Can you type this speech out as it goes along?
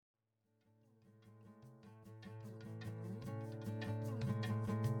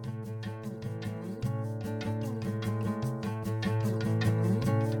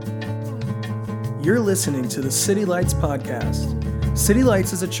You're listening to the City Lights Podcast. City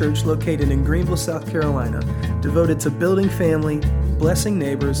Lights is a church located in Greenville, South Carolina, devoted to building family, blessing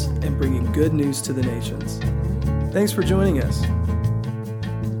neighbors, and bringing good news to the nations. Thanks for joining us.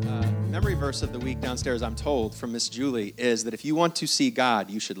 Memory verse of the week downstairs, I'm told, from Miss Julie, is that if you want to see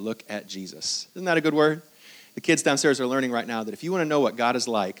God, you should look at Jesus. Isn't that a good word? The kids downstairs are learning right now that if you want to know what God is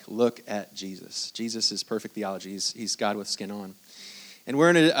like, look at Jesus. Jesus is perfect theology. He's God with skin on. And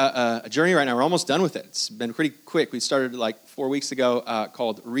we're in a journey right now. We're almost done with it. It's been pretty quick. We started like 4 weeks ago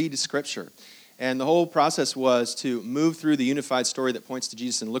called Read Scripture. And the whole process was to move through the unified story that points to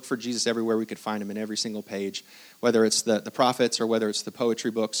Jesus and look for Jesus everywhere we could find him in every single page, whether it's the prophets or whether it's the poetry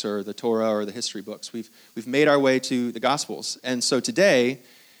books or the Torah or the history books. We've made our way to the Gospels. And so today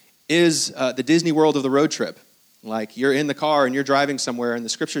is the Disney World of the road trip. Like you're in the car and you're driving somewhere and the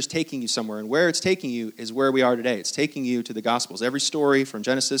Scripture's taking you somewhere. And where it's taking you is where we are today. It's taking you to the Gospels. Every story from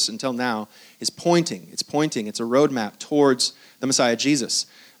Genesis until now is pointing. It's a roadmap towards the Messiah, Jesus,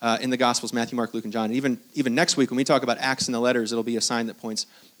 in the Gospels, Matthew, Mark, Luke, and John. And even next week when we talk about Acts and the letters, it'll be a sign that points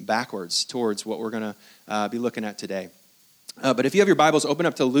backwards towards what we're going to be looking at today. But if you have your Bibles, open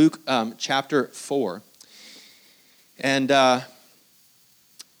up to Luke chapter 4. And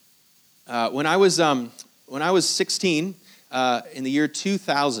when I was 16, in the year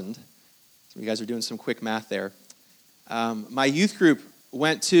 2000, so you guys are doing some quick math there, my youth group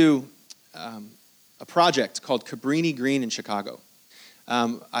went to a project called Cabrini Green in Chicago.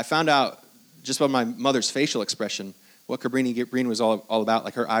 I found out just by my mother's facial expression what Cabrini Green was all about.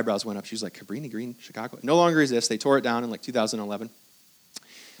 Like her eyebrows went up. She was like, Cabrini Green, Chicago? It no longer exists. They tore it down in like 2011.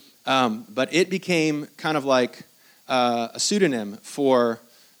 But it became kind of like a pseudonym for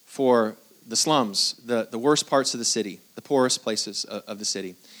the slums, the worst parts of the city, the poorest places of the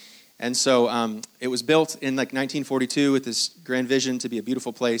city. And so it was built in like 1942 with this grand vision to be a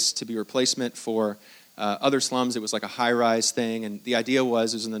beautiful place, to be a replacement for other slums. It was like a high-rise thing, and the idea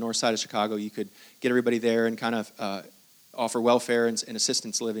was in the north side of Chicago, you could get everybody there and kind of offer welfare and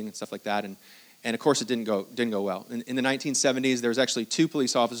assistance living and stuff like that. And of course, it didn't go well. In the 1970s, there was actually 2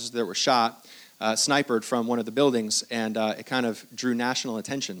 police officers that were shot, sniped from one of the buildings, and it kind of drew national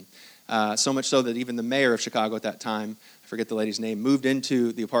attention. So much so that even the mayor of Chicago at that time, I forget the lady's name, moved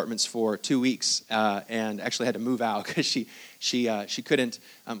into the apartments for 2 weeks and actually had to move out because she couldn't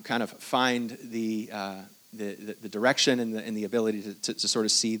kind of find the direction and the ability to sort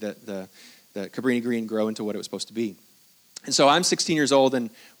of see the Cabrini Green grow into what it was supposed to be. And so I'm 16 years old, and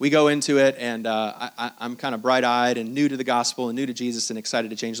we go into it, and I'm kind of bright-eyed and new to the gospel and new to Jesus and excited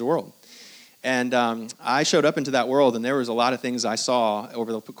to change the world. And I showed up into that world, and there was a lot of things I saw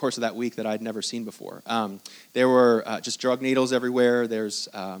over the course of that week that I'd never seen before. There were just drug needles everywhere. There's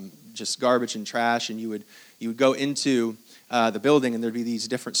just garbage and trash, and you would go into the building, and there'd be these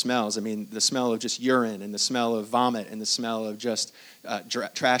different smells. I mean, the smell of just urine, and the smell of vomit, and the smell of just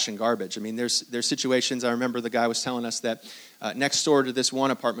trash and garbage. I mean, there's situations. I remember the guy was telling us that next door to this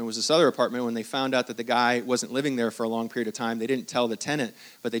one apartment was this other apartment. When they found out that the guy wasn't living there for a long period of time, they didn't tell the tenant,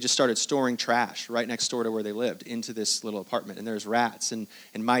 but they just started storing trash right next door to where they lived into this little apartment. And there's rats and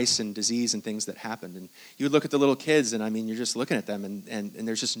mice and disease and things that happened. And you would look at the little kids, and I mean, you're just looking at them, and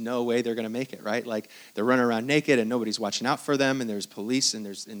there's just no way they're going to make it, right? Like they're running around naked, and nobody's watching out for them, and there's police, and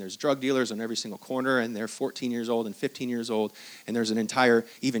there's drug dealers on every single corner, and they're 14 years old and 15 years old, and there's an entire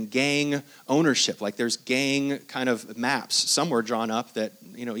even gang ownership. Like there's gang kind of maps somewhere drawn up that,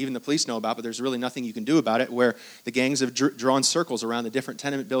 you know, even the police know about, but there's really nothing you can do about it, where the gangs have drawn circles around the different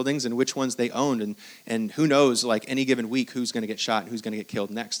tenement buildings and which ones they owned, and who knows, like any given week, who's going to get shot and who's going to get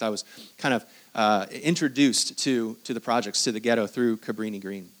killed next. I was kind of introduced to the projects, to the ghetto through Cabrini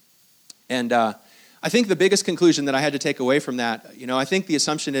Green. And I think the biggest conclusion that I had to take away from that, you know, I think the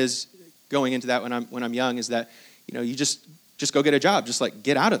assumption is going into that when I'm young is that, you know, you just go get a job, just like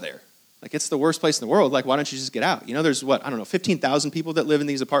get out of there. Like, it's the worst place in the world. Like, why don't you just get out? You know, there's 15,000 people that live in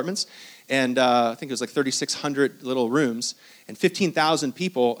these apartments. And I think it was like 3,600 little rooms. And 15,000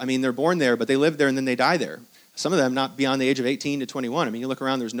 people, I mean, they're born there, but they live there and then they die there. Some of them not beyond the age of 18 to 21. I mean, you look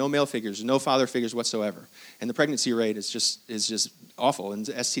around, there's no male figures, no father figures whatsoever. And the pregnancy rate is just awful, and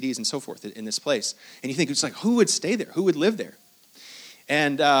STDs and so forth in this place. And you think, it's like, who would stay there? Who would live there?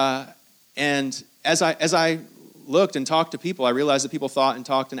 And as I looked and talked to people, I realized that people thought and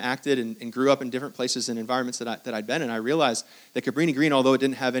talked and acted and grew up in different places and environments that I'd been in. I realized that Cabrini Green, although it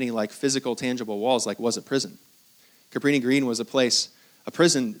didn't have any like physical, tangible walls, like was a prison. Cabrini Green was a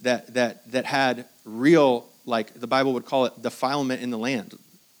prison that had real, like the Bible would call it, defilement in the land.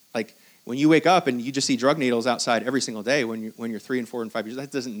 Like when you wake up and you just see drug needles outside every single day when you're 3 and 4 and 5 years,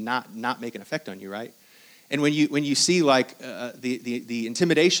 that doesn't not make an effect on you, right? And when you see like the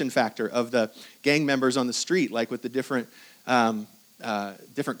intimidation factor of the gang members on the street, like with the different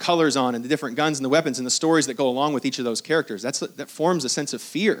colors on and the different guns and the weapons and the stories that go along with each of those characters, that forms a sense of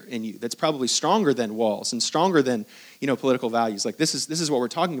fear in you that's probably stronger than walls and stronger than political values. Like this is what we're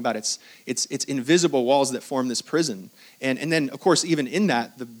talking about. It's invisible walls that form this prison. And then of course even in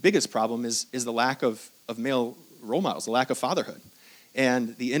that, the biggest problem is the lack of male role models, the lack of fatherhood,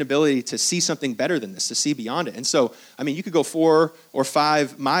 and the inability to see something better than this, to see beyond it. And so, I mean, you could go 4 or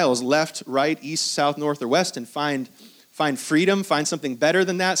 5 miles left, right, east, south, north, or west and find freedom, find something better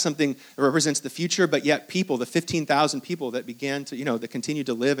than that, something that represents the future, but yet people, the 15,000 people that began to, that continued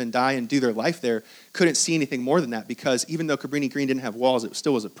to live and die and do their life there, couldn't see anything more than that, because even though Cabrini Green didn't have walls, it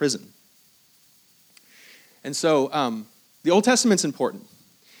still was a prison. And so the Old Testament's important.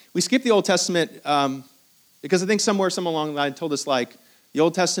 We skip the Old Testament because I think somewhere along the line told us like the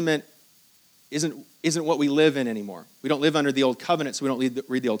Old Testament isn't what we live in anymore. We don't live under the Old Covenant, so we don't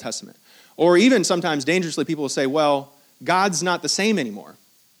read the Old Testament. Or even sometimes dangerously people will say, well, God's not the same anymore.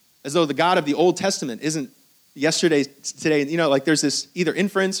 As though the God of the Old Testament isn't yesterday, today. Like there's this either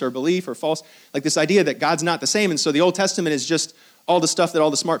inference or belief or false, like this idea that God's not the same. And so the Old Testament is just all the stuff that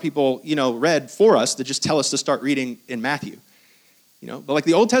all the smart people, read for us that just tell us to start reading in Matthew. But like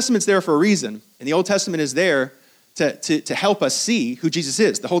the Old Testament's there for a reason, and the Old Testament is there to help us see who Jesus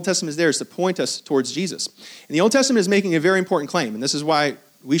is. The Old Testament is there to point us towards Jesus. And the Old Testament is making a very important claim, and this is why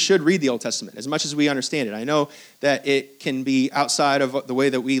we should read the Old Testament as much as we understand it. I know that it can be outside of the way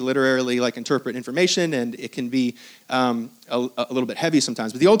that we literally interpret information, and it can be a little bit heavy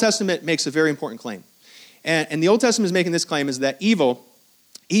sometimes. But the Old Testament makes a very important claim. And the Old Testament is making this claim is that evil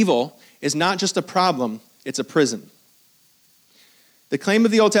is not just a problem, it's a prison. The claim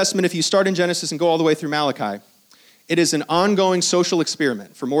of the Old Testament, if you start in Genesis and go all the way through Malachi, it is an ongoing social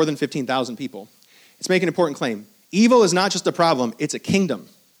experiment for more than 15,000 people. It's making an important claim. Evil is not just a problem, it's a kingdom.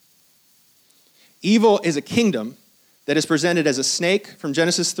 Evil is a kingdom that is presented as a snake from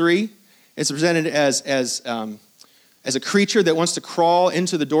Genesis 3. It's presented as a creature that wants to crawl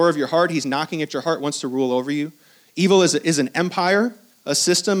into the door of your heart. He's knocking at your heart, wants to rule over you. Evil is an empire, a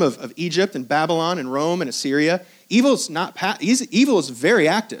system of Egypt and Babylon and Rome and Assyria. Evil is very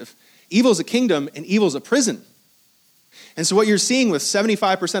active. Evil is a kingdom, and evil is a prison. And so what you're seeing with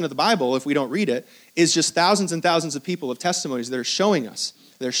 75% of the Bible, if we don't read it, is just thousands and thousands of people of testimonies that are showing us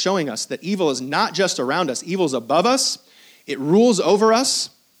that evil is not just around us. Evil is above us. It rules over us.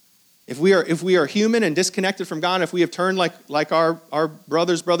 If we are human and disconnected from God, if we have turned like our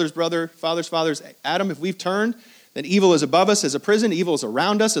father's fathers, Adam, if we've turned, then evil is above us as a prison. Evil is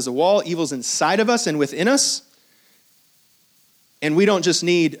around us as a wall. Evil is inside of us and within us. And we don't just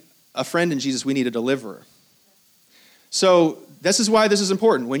need a friend in Jesus, we need a deliverer. So this is why this is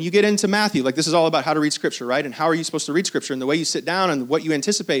important. When you get into Matthew, this is all about how to read Scripture, right? And how are you supposed to read Scripture? And the way you sit down and what you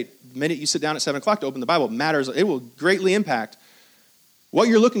anticipate the minute you sit down at 7 o'clock to open the Bible matters. It will greatly impact what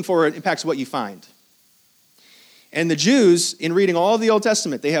you're looking for. It impacts what you find. And the Jews, in reading all of the Old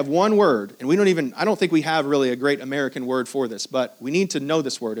Testament, they have one word. And I don't think we have really a great American word for this, but we need to know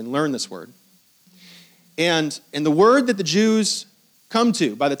this word and learn this word. And the word that the Jews come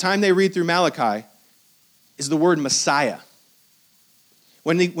to by the time they read through Malachi is the word Messiah.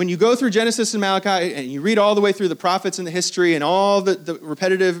 When you go through Genesis and Malachi and you read all the way through the prophets and the history and all the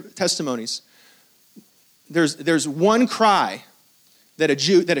repetitive testimonies, there's one cry that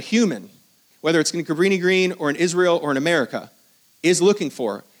a human, whether it's in Cabrini Green or in Israel or in America, is looking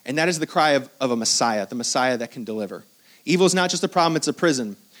for, and that is the cry of a Messiah, the Messiah that can deliver. Evil is not just a problem, it's a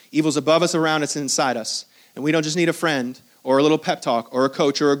prison. Evil is above us, around us, and inside us. And we don't just need a friend or a little pep talk or a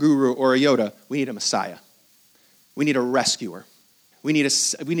coach or a guru or a Yoda. We need a Messiah. We need a rescuer. We need a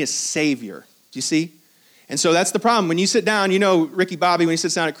savior. Do you see? And so that's the problem. When you sit down, Ricky Bobby, when he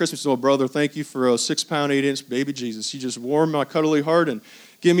sits down at Christmas, oh, brother, thank you for a 6-pound, 8-inch baby Jesus. You just warm my cuddly heart and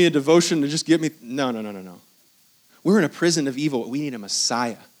give me a devotion to just get me. No. We're in a prison of evil. We need a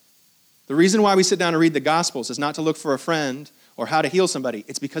Messiah. The reason why we sit down and read the Gospels is not to look for a friend or how to heal somebody.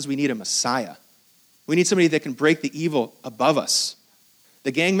 It's because we need a Messiah. We need somebody that can break the evil above us.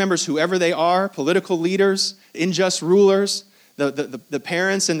 The gang members, whoever they are, political leaders, unjust rulers, the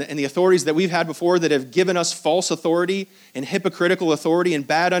parents and the authorities that we've had before that have given us false authority and hypocritical authority and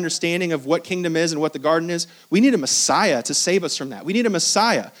bad understanding of what kingdom is and what the garden is. We need a Messiah to save us from that. We need a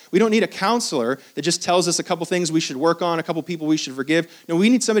Messiah. We don't need a counselor that just tells us a couple things we should work on, a couple people we should forgive. No, we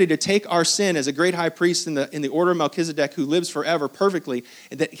need somebody to take our sin as a great high priest in the order of Melchizedek who lives forever perfectly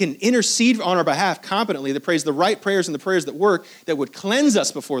and that can intercede on our behalf competently, that prays the right prayers and the prayers that work, that would cleanse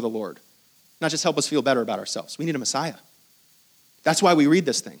us before the Lord, not just help us feel better about ourselves. We need a Messiah. That's why we read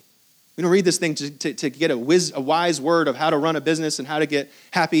this thing. We don't read this thing to get a wise word of how to run a business and how to get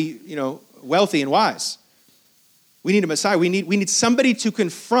happy, wealthy and wise. We need a Messiah. We need somebody to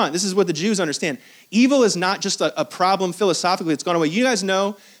confront. This is what the Jews understand. Evil is not just a problem philosophically that's gone away. You guys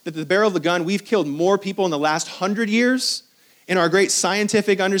know that the barrel of the gun, we've killed more people in the last 100 years in our great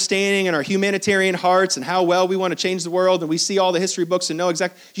scientific understanding and our humanitarian hearts and how well we want to change the world, and we see all the history books and know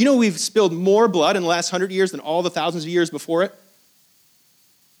exactly. You know we've spilled more blood in the last 100 years than all the thousands of years before it?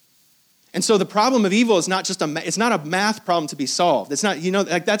 And so the problem of evil is not just it's not a math problem to be solved. It's not,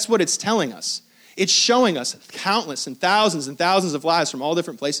 that's what it's telling us. It's showing us countless and thousands of lives from all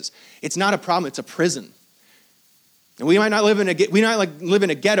different places. It's not a problem, it's a prison. And we might not live in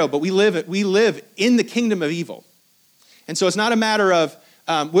a ghetto, but we live in the kingdom of evil. And so it's not a matter of,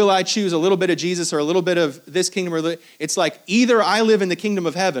 will I choose a little bit of Jesus or a little bit of this kingdom? It's like either I live in the kingdom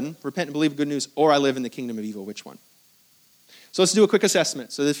of heaven, repent and believe good news, or I live in the kingdom of evil. Which one? So let's do a quick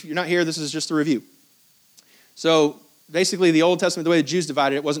assessment. So if you're not here, this is just a review. So basically, the Old Testament, the way the Jews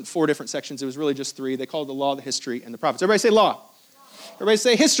divided it, wasn't 4 different sections. It was really just 3. They called it the law, the history, and the prophets. Everybody say law. Everybody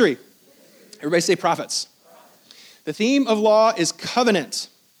say history. Everybody say prophets. The theme of law is covenant.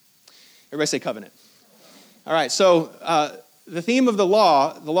 Everybody say covenant. All right, so the theme of the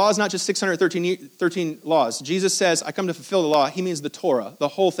law is not just 613 laws. Jesus says, I come to fulfill the law. He means the Torah, the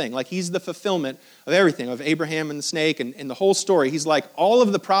whole thing. Like he's the fulfillment of everything, of Abraham and the snake and the whole story. He's like all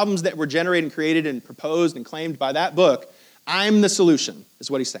of the problems that were generated and created and proposed and claimed by that book, I'm the solution,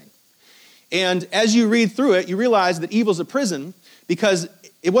 is what he's saying. And as you read through it, you realize that evil's a prison because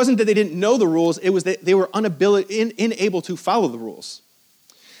it wasn't that they didn't know the rules, it was that they were unable to follow the rules.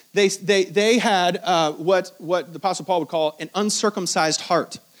 They had what the Apostle Paul would call an uncircumcised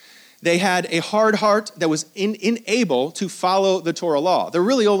heart. They had a hard heart that was unable to follow the Torah law. There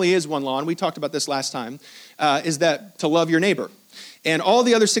really only is one law, and we talked about this last time, is that to love your neighbor. And all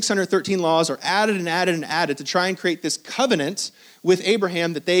the other 613 laws are added and added and added to try and create this covenant with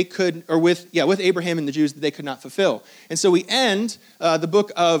Abraham that they could, with Abraham and the Jews that they could not fulfill. And so we end the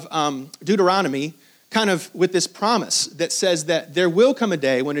book of Deuteronomy kind of with this promise that says that there will come a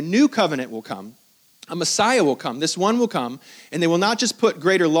day when a new covenant will come, a Messiah will come, this one will come, and they will not just put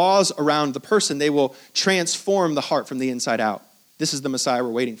greater laws around the person, they will transform the heart from the inside out. This is the Messiah we're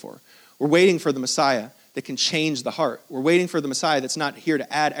waiting for. We're waiting for the Messiah that can change the heart. We're waiting for the Messiah that's not here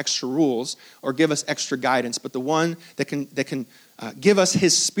to add extra rules or give us extra guidance, but the one that can give us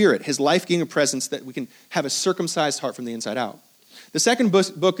his spirit, his life-giving presence, that we can have a circumcised heart from the inside out. The second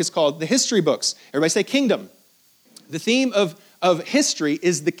book is called the history books. Everybody say kingdom. The theme of history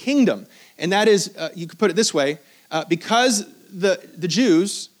is the kingdom. And that is, you could put it this way, because the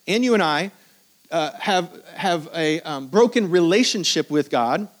Jews and you and I have a broken relationship with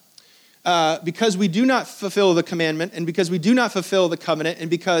God, because we do not fulfill the commandment and because we do not fulfill the covenant and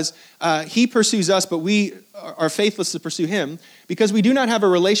because he pursues us but we are faithless to pursue him, because we do not have a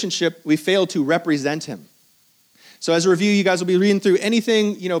relationship, we fail to represent him. So as a review, you guys will be reading through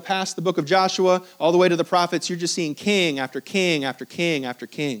anything, past the book of Joshua, all the way to the prophets. You're just seeing king after king after king after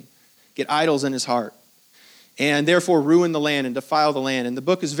king get idols in his heart and therefore ruin the land and defile the land. And the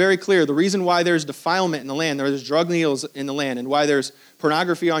book is very clear. The reason why there's defilement in the land, there's drug needles in the land, and why there's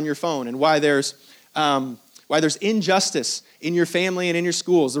pornography on your phone, and why there's injustice in your family and in your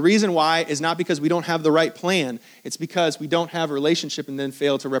schools. The reason why is not because we don't have the right plan. It's because we don't have a relationship and then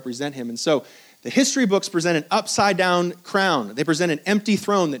fail to represent him. And so the history books present an upside-down crown. They present an empty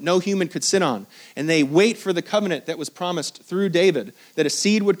throne that no human could sit on. And they wait for the covenant that was promised through David, that a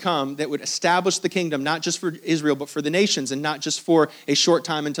seed would come that would establish the kingdom, not just for Israel, but for the nations, and not just for a short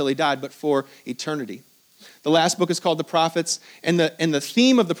time until he died, but for eternity. The last book is called the prophets, and the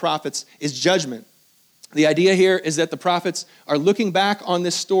theme of the prophets is judgment. The idea here is that the prophets are looking back on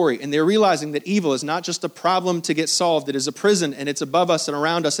this story and they're realizing that evil is not just a problem to get solved. It is a prison, and it's above us and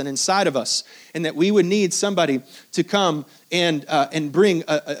around us and inside of us, and that we would need somebody to come and bring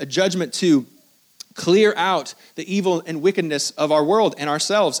a judgment to clear out the evil and wickedness of our world and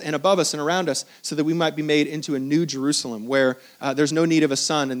ourselves and above us and around us, so that we might be made into a new Jerusalem where there's no need of a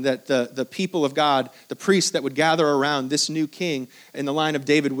son, and that the people of God, the priests that would gather around this new king in the line of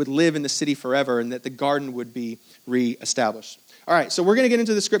David, would live in the city forever, and that the garden would be reestablished. All right, so we're going to get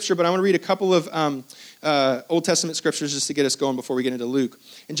into the scripture, but I want to read a couple of Old Testament scriptures just to get us going before we get into Luke.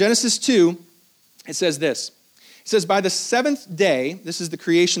 In Genesis 2, it says this. It says, by the seventh day, this is the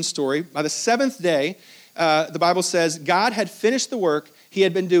creation story, by the seventh day, the Bible says, God had finished the work he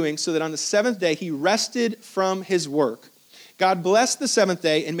had been doing, so that on the seventh day he rested from his work. God blessed the seventh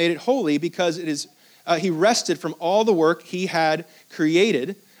day and made it holy, because he rested from all the work he had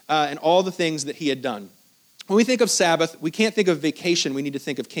created and all the things that he had done. When we think of Sabbath, we can't think of vacation, we need to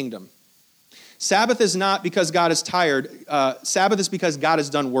think of kingdom. Sabbath is not because God is tired. Sabbath is because God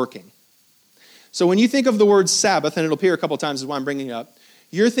is done working. So when you think of the word Sabbath, and it'll appear a couple times is why I'm bringing it up,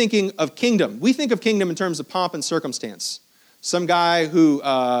 you're thinking of kingdom. We think of kingdom in terms of pomp and circumstance. Some guy who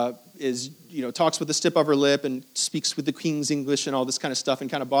talks with a stiff upper lip and speaks with the king's English and all this kind of stuff and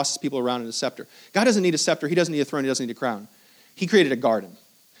kind of bosses people around in a scepter. God doesn't need a scepter. He doesn't need a throne. He doesn't need a crown. He created a garden.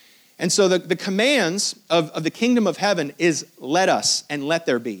 And so the commands of the kingdom of heaven is let us and let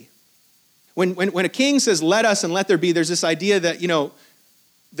there be. When a king says let us and let there be, there's this idea that,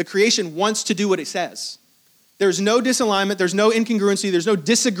 the creation wants to do what it says. There's no disalignment, there's no incongruency, there's no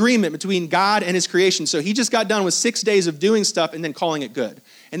disagreement between God and his creation. So he just got done with 6 days of doing stuff and then calling it good.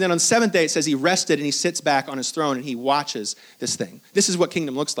 And then on the seventh day, it says he rested and he sits back on his throne and he watches this thing. This is what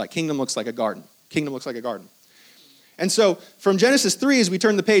kingdom looks like. Kingdom looks like a garden. Kingdom looks like a garden. And so from Genesis 3, as we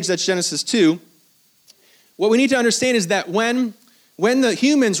turn the page, that's Genesis 2, what we need to understand is that when the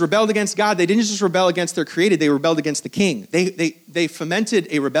humans rebelled against God, they didn't just rebel against their creator, they rebelled against the king. They fomented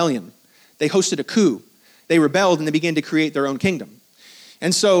a rebellion. They hosted a coup. They rebelled and they began to create their own kingdom.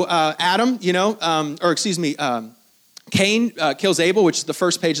 And so Cain kills Abel, which is the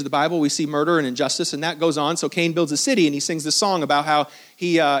first page of the Bible. We see murder and injustice, and that goes on. So Cain builds a city, and he sings this song about how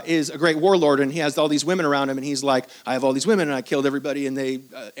he is a great warlord, and he has all these women around him, and he's like, I have all these women, and I killed everybody, and they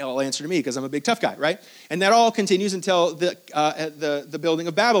all answer to me because I'm a big tough guy, right? And that all continues until the building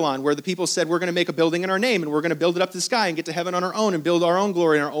of Babylon, where the people said, we're going to make a building in our name, and we're going to build it up to the sky and get to heaven on our own and build our own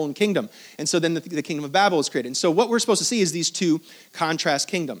glory in our own kingdom. And so then the kingdom of Babel is created. And so what we're supposed to see is these two contrast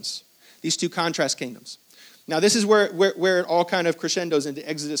kingdoms. Now, this is where it all kind of crescendos into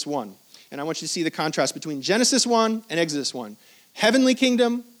Exodus 1. And I want you to see the contrast between Genesis 1 and Exodus 1. Heavenly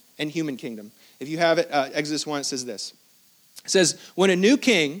kingdom and human kingdom. If you have it, Exodus 1, it says this. It says, when a new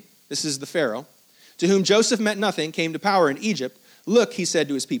king, this is the Pharaoh, to whom Joseph meant nothing, came to power in Egypt, look, he said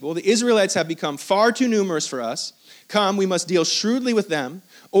to his people, the Israelites have become far too numerous for us. Come, we must deal shrewdly with them,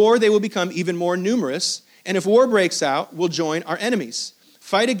 or they will become even more numerous. And if war breaks out, we'll join our enemies.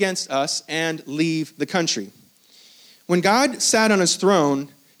 Fight against us and leave the country. When God sat on his throne,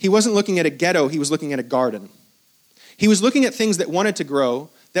 he wasn't looking at a ghetto, he was looking at a garden. He was looking at things that wanted to grow,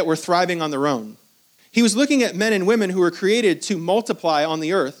 that were thriving on their own. He was looking at men and women who were created to multiply on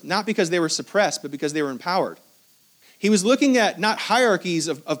the earth, not because they were suppressed, but because they were empowered. He was looking at not hierarchies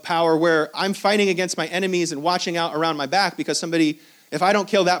of power where I'm fighting against my enemies and watching out around my back because somebody, if I don't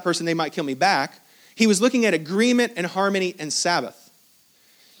kill that person, they might kill me back. He was looking at agreement and harmony and Sabbath.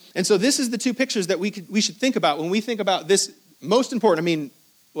 And so this is the two pictures that we should think about when we think about this most important,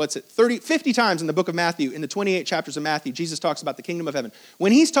 50 times in the book of Matthew, in the 28 chapters of Matthew, Jesus talks about the kingdom of heaven.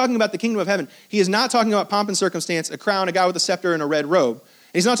 When he's talking about the kingdom of heaven, he is not talking about pomp and circumstance, a crown, a guy with a scepter, and a red robe.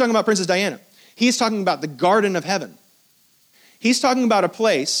 And he's not talking about Princess Diana. He's talking about the garden of heaven. He's talking about a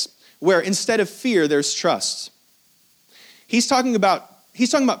place where instead of fear, there's trust. He's talking about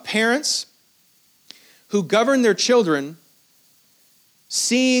parents who govern their children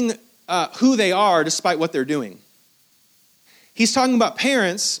seeing who they are despite what they're doing. He's talking about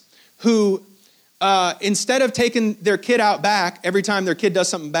parents who, instead of taking their kid out back every time their kid does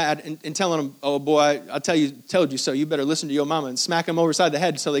something bad and telling them, oh boy, told you so, you better listen to your mama, and smack them over side the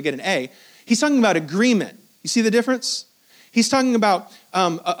head until they get an A. He's talking about agreement. You see the difference? He's talking about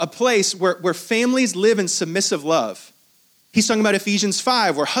a place where families live in submissive love. He's talking about Ephesians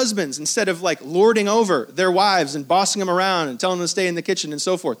 5, where husbands, instead of lording over their wives and bossing them around and telling them to stay in the kitchen and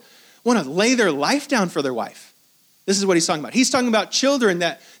so forth, want to lay their life down for their wife. This is what he's talking about. He's talking about children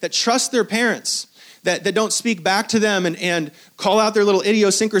that trust their parents, that don't speak back to them and call out their little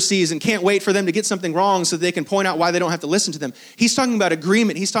idiosyncrasies and can't wait for them to get something wrong so they can point out why they don't have to listen to them. He's talking about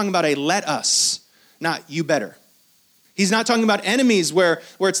agreement. He's talking about a let us, not you better. He's not talking about enemies where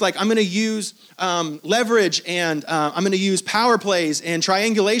it's like, I'm going to use leverage and I'm going to use power plays and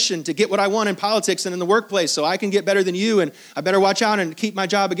triangulation to get what I want in politics and in the workplace so I can get better than you and I better watch out and keep my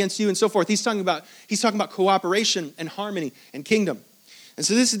job against you and so forth. He's talking about cooperation and harmony and kingdom. And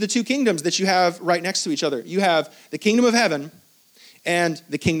so this is the two kingdoms that you have right next to each other. You have the kingdom of heaven and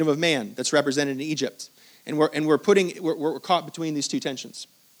the kingdom of man that's represented in Egypt. And we're caught between these two tensions.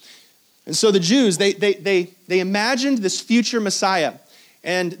 And so the Jews, they imagined this future Messiah.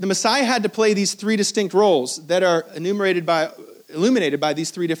 And the Messiah had to play these three distinct roles that are illuminated by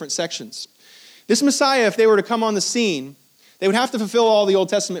these three different sections. This Messiah, if they were to come on the scene, they would have to fulfill all the Old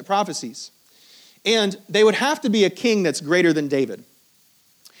Testament prophecies. And they would have to be a king that's greater than David.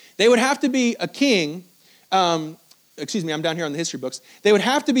 They would have to be a king, I'm down here on the history books. They would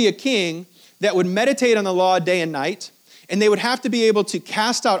have to be a king that would meditate on the law day and night, And they would have to be able to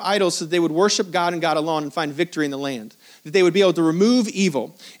cast out idols so that they would worship God and God alone and find victory in the land. That they would be able to remove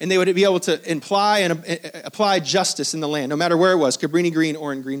evil, and they would be able to apply justice in the land, no matter where it was, Cabrini Green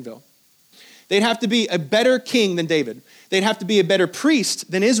or in Greenville. They'd have to be a better king than David. They'd have to be a better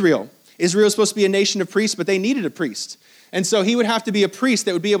priest than Israel. Israel was supposed to be a nation of priests, but they needed a priest. And so he would have to be a priest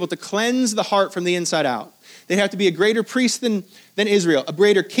that would be able to cleanse the heart from the inside out. They'd have to be a greater priest than Israel, a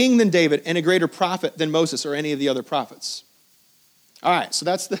greater king than David, and a greater prophet than Moses or any of the other prophets. All right, so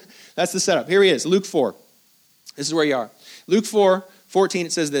that's the setup. Here he is, Luke 4. This is where you are. Luke 4:14,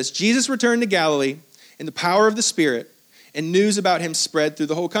 it says this: Jesus returned to Galilee in the power of the Spirit, and news about him spread through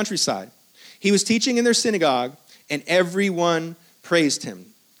the whole countryside. He was teaching in their synagogue, and everyone praised him.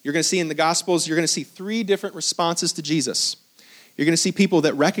 You're going to see in the Gospels, you're going to see 3 different responses to Jesus. You're going to see people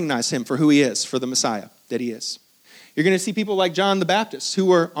that recognize him for who he is, for the Messiah that he is. You're going to see people like John the Baptist who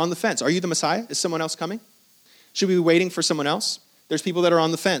were on the fence. Are you the Messiah? Is someone else coming? Should we be waiting for someone else? There's people that are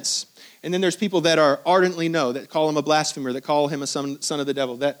on the fence. And then there's people that are ardently no, that call him a blasphemer, that call him a son of the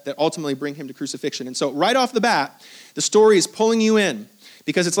devil, that ultimately bring him to crucifixion. And so right off the bat, the story is pulling you in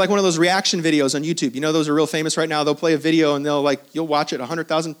because it's like one of those reaction videos on YouTube. You know, those are real famous right now. They'll play a video and you'll watch it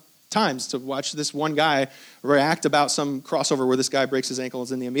 100,000 times to watch this one guy react about some crossover where this guy breaks his ankle and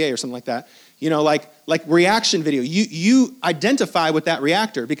is in the NBA or something like that. You know, like reaction video. You identify with that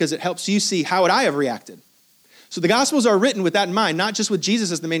reactor because it helps you see how would I have reacted. So the Gospels are written with that in mind, not just with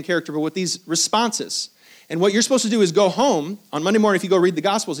Jesus as the main character, but with these responses. And what you're supposed to do is go home on Monday morning if you go read the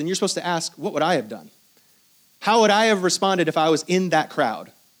Gospels, and you're supposed to ask, what would I have done? How would I have responded if I was in that crowd?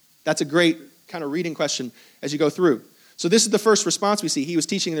 That's a great kind of reading question as you go through. So this is the first response we see. He was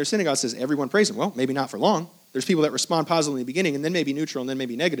teaching in their synagogue, says everyone praised him. Well, maybe not for long. There's people that respond positively in the beginning, and then maybe neutral, and then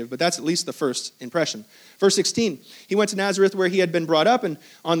maybe negative, but that's at least the first impression. Verse 16, he went to Nazareth where he had been brought up, and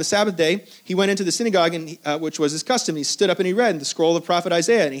on the Sabbath day, he went into the synagogue, which was his custom. He stood up and he read the scroll of the prophet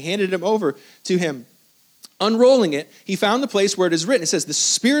Isaiah, and he handed it over to him. Unrolling it, he found the place where it is written. It says, the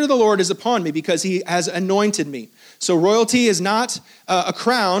Spirit of the Lord is upon me because he has anointed me. So royalty is not a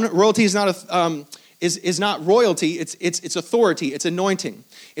crown. Royalty is not is not royalty, it's authority, it's anointing.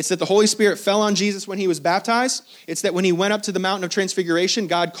 It's that the Holy Spirit fell on Jesus when he was baptized. It's that when he went up to the mountain of transfiguration,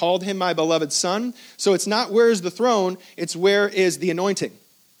 God called him my beloved son. So it's not where is the throne, it's where is the anointing.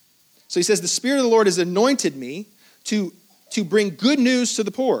 So he says, the Spirit of the Lord has anointed me to bring good news to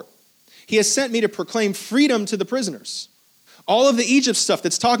the poor. He has sent me to proclaim freedom to the prisoners. All of the Egypt stuff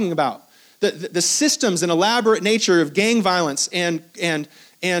that's talking about, the systems and elaborate nature of gang violence and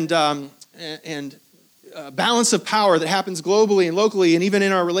balance of power that happens globally and locally and even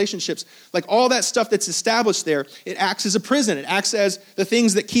in our relationships, like all that stuff that's established there, it acts as a prison. It acts as the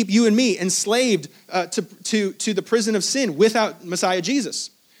things that keep you and me enslaved to the prison of sin without Messiah Jesus.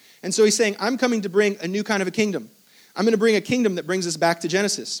 And so he's saying, I'm coming to bring a new kind of a kingdom. I'm going to bring a kingdom that brings us back to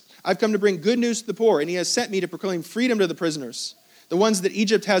Genesis. I've come to bring good news to the poor, and he has sent me to proclaim freedom to the prisoners, the ones that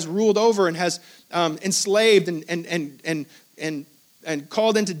Egypt has ruled over and has enslaved and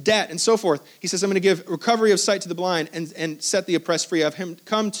called into debt and so forth. He says, I'm going to give recovery of sight to the blind and set the oppressed free. I've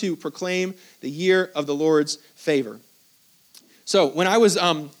come to proclaim the year of the Lord's favor. So when I was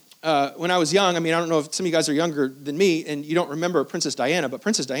young, I mean, I don't know if some of you guys are younger than me and you don't remember Princess Diana, but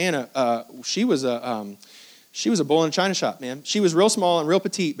Princess Diana, she was a bull in a china shop, man. She was real small and real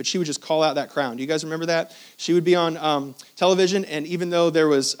petite, but she would just call out that crown. Do you guys remember that? She would be on television, and even though there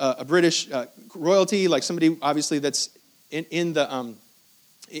was a British royalty, like somebody obviously that's in the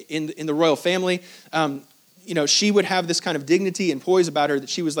royal family, she would have this kind of dignity and poise about her that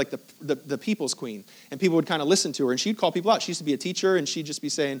she was like the people's queen, and people would kind of listen to her, and she'd call people out. She used to be a teacher, and she'd just be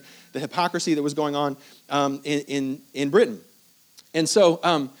saying the hypocrisy that was going on in Britain. And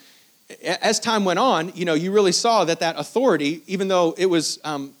so as time went on, you really saw that authority, even though it was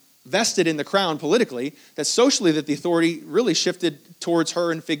vested in the crown politically, that socially that the authority really shifted towards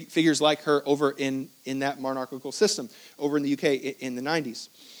her and figures like her over in that monarchical system over in the UK in the 90s.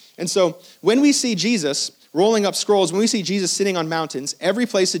 And so when we see Jesus rolling up scrolls, when we see Jesus sitting on mountains, every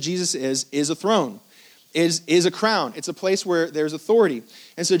place that Jesus is a throne, is a crown. It's a place where there's authority.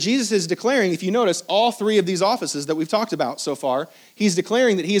 And so Jesus is declaring, if you notice, all three of these offices that we've talked about so far, he's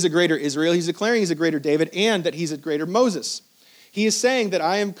declaring that he is a greater Israel, he's declaring he's a greater David, and that he's a greater Moses. He is saying that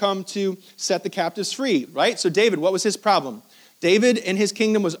I am come to set the captives free, right? So David, what was his problem? David and his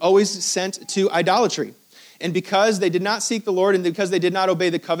kingdom was always sent to idolatry. And because they did not seek the Lord and because they did not obey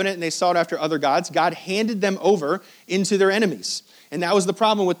the covenant and they sought after other gods, God handed them over into their enemies. And that was the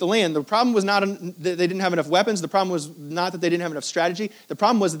problem with the land. The problem was not that they didn't have enough weapons. The problem was not that they didn't have enough strategy. The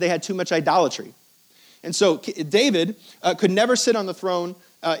problem was that they had too much idolatry. And so David could never sit on the throne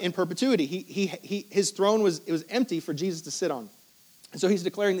in perpetuity. His throne was empty for Jesus to sit on. And so he's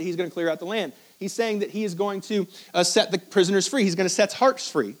declaring that he's going to clear out the land. He's saying that he is going to set the prisoners free. He's going to set hearts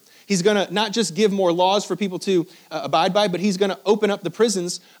free. He's going to not just give more laws for people to abide by, but he's going to open up the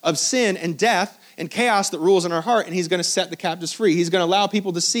prisons of sin and death and chaos that rules in our heart, and he's going to set the captives free. He's going to allow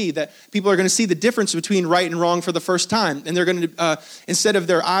people to see that people are going to see the difference between right and wrong for the first time. And they're going to, instead of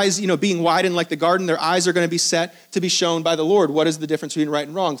their eyes, being widened like the garden, their eyes are going to be set to be shown by the Lord. What is the difference between right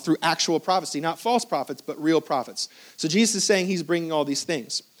and wrong? Through actual prophecy, not false prophets, but real prophets. So Jesus is saying he's bringing all these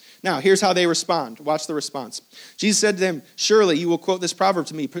things. Now, here's how they respond. Watch the response. Jesus said to them, "Surely you will quote this proverb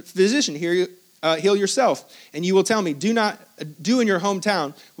to me, 'Physician, heal yourself.' And you will tell me, 'Do not do in your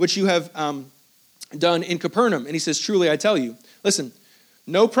hometown which you have done in Capernaum.' And he says, 'Truly I tell you, listen,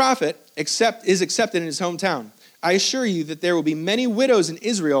 no prophet is accepted in his hometown. I assure you that there will be many widows in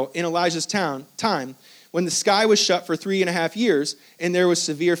Israel in Elijah's time, when the sky was shut for 3.5 years, and there was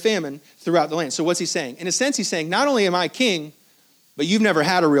severe famine throughout the land.'" So what's he saying? In a sense, he's saying, not only am I king, but you've never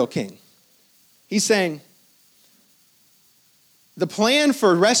had a real king. He's saying the plan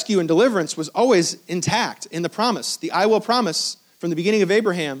for rescue and deliverance was always intact in the promise. The I will promise from the beginning of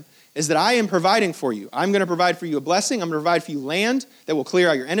Abraham is that I am providing for you. I'm going to provide for you a blessing. I'm going to provide for you land that will clear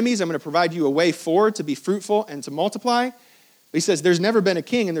out your enemies. I'm going to provide you a way forward to be fruitful and to multiply. But he says there's never been a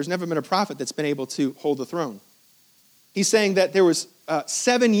king and there's never been a prophet that's been able to hold the throne. He's saying that there was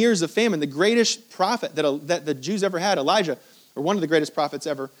 7 years of famine. The greatest prophet that the Jews ever had, Elijah, or one of the greatest prophets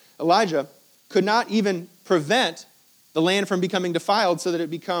ever, Elijah, could not even prevent the land from becoming defiled so that it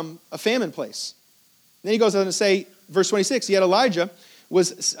become a famine place. And then he goes on to say, verse 26, "Yet Elijah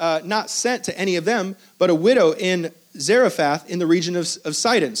was not sent to any of them, but a widow in Zarephath in the region of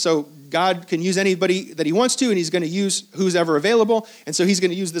Sidon." So God can use anybody that he wants to, and he's going to use who's ever available. And so he's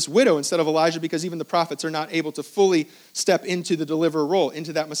going to use this widow instead of Elijah, because even the prophets are not able to fully step into the deliverer role,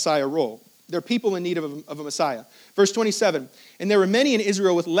 into that Messiah role. They're people in need of a Messiah. Verse 27, "And there were many in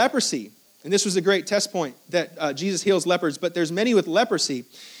Israel with leprosy." And this was a great test point that Jesus heals lepers. "But there's many with leprosy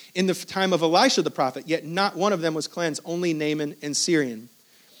in the time of Elisha the prophet, yet not one of them was cleansed, only Naaman and Syrian."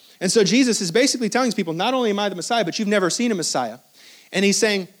 And so Jesus is basically telling these people, not only am I the Messiah, but you've never seen a Messiah. And he's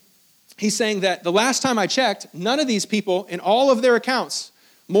saying that the last time I checked, none of these people, in all of their accounts,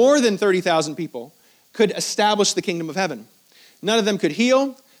 more than 30,000 people, could establish the kingdom of heaven. None of them could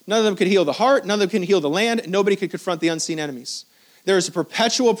heal. None of them could heal the heart. None of them could heal the land. And nobody could confront the unseen enemies. There is a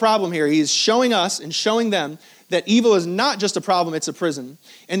perpetual problem here. He is showing us and showing them that evil is not just a problem, it's a prison.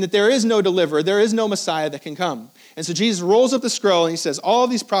 And that there is no deliverer, there is no Messiah that can come. And so Jesus rolls up the scroll and he says, all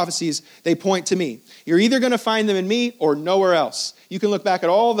of these prophecies, they point to me. You're either going to find them in me or nowhere else. You can look back at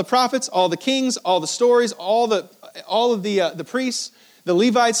all the prophets, all the kings, all the stories, all of the priests, the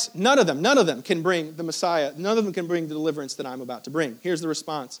Levites. None of them can bring the Messiah. None of them can bring the deliverance that I'm about to bring. Here's the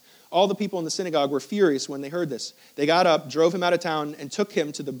response. All the people in the synagogue were furious when they heard this. They got up, drove him out of town, and took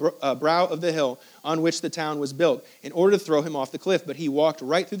him to the brow of the hill on which the town was built in order to throw him off the cliff. But he walked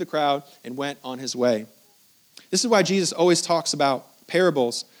right through the crowd and went on his way. This is why Jesus always talks about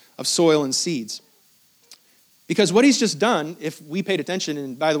parables of soil and seeds. Because what he's just done, if we paid attention,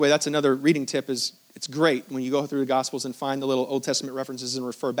 and by the way, that's another reading tip, is it's great when you go through the Gospels and find the little Old Testament references and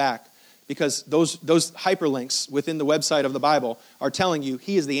refer back. Because those hyperlinks within the website of the Bible are telling you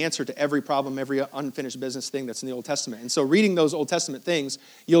he is the answer to every problem, every unfinished business thing that's in the Old Testament. And so reading those Old Testament things,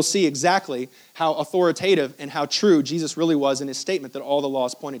 you'll see exactly how authoritative and how true Jesus really was in his statement that all the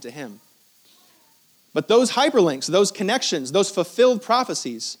laws pointed to him. But those hyperlinks, those connections, those fulfilled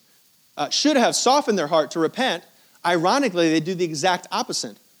prophecies should have softened their heart to repent. Ironically, they do the exact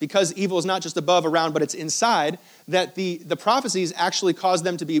opposite. Because evil is not just above, around, but it's inside, that the prophecies actually cause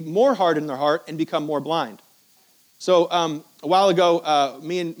them to be more hard in their heart and become more blind. So a while ago,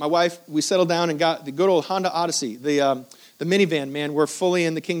 me and my wife, we settled down and got the good old Honda Odyssey, the minivan, man. We're fully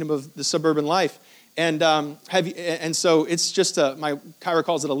in the kingdom of the suburban life. And so it's just, my Kyra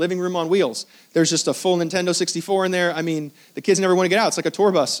calls it a living room on wheels. There's just a full Nintendo 64 in there. I mean, the kids never want to get out. It's like a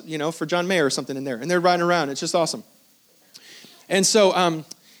tour bus, for John Mayer or something in there. And they're riding around. It's just awesome.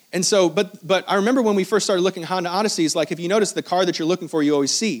 But I remember when we first started looking at Honda Odysseys, like if you notice the car that you're looking for, you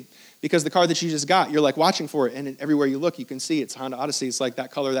always see. Because the car that you just got, you're like watching for it. And everywhere you look, you can see it's Honda Odyssey. It's like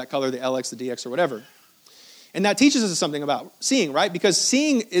that color, the LX, the DX, or whatever. And that teaches us something about seeing, right? Because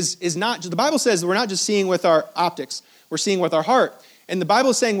seeing is not, the Bible says we're not just seeing with our optics. We're seeing with our heart. And the Bible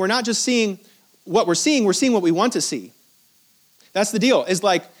is saying we're not just seeing what we're seeing what we want to see. That's the deal. Is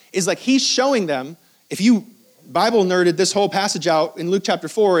like he's showing them, if you Bible nerded this whole passage out in Luke chapter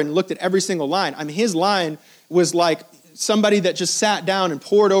 4 and looked at every single line. I mean, his line was like somebody that just sat down and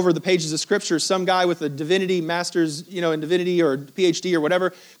pored over the pages of Scripture, some guy with a divinity master's, in divinity or PhD or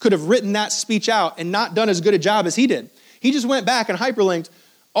whatever, could have written that speech out and not done as good a job as he did. He just went back and hyperlinked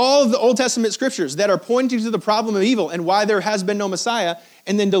all of the Old Testament Scriptures that are pointing to the problem of evil and why there has been no Messiah,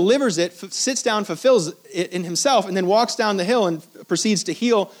 and then delivers it, sits down, fulfills it in himself, and then walks down the hill and proceeds to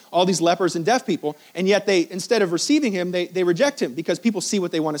heal all these lepers and deaf people. And yet they, instead of receiving him, they reject him because people see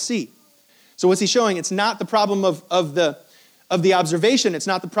what they want to see. So what's he showing? It's not the problem of the observation. It's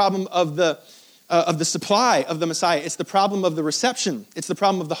not the problem of the supply of the Messiah. It's the problem of the reception. It's the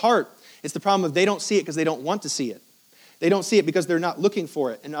problem of the heart. It's the problem of they don't see it because they don't want to see it. They don't see it because they're not looking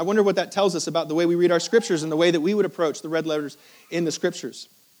for it. And I wonder what that tells us about the way we read our Scriptures and the way that we would approach the red letters in the Scriptures.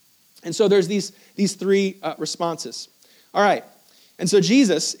 And so there's these three responses. All right. And so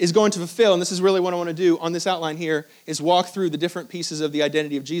Jesus is going to fulfill, and this is really what I want to do on this outline here, is walk through the different pieces of the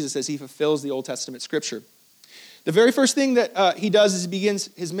identity of Jesus as he fulfills the Old Testament Scripture. The very first thing that he does is he begins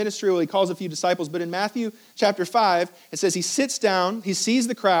his ministry. Well, he calls a few disciples, but in Matthew chapter 5, it says he sits down, he sees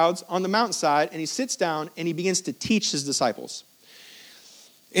the crowds on the mountainside, and he sits down and he begins to teach his disciples.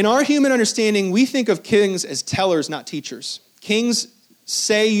 In our human understanding, we think of kings as tellers, not teachers. Kings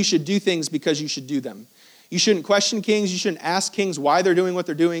say you should do things because you should do them. You shouldn't question kings. You shouldn't ask kings why they're doing what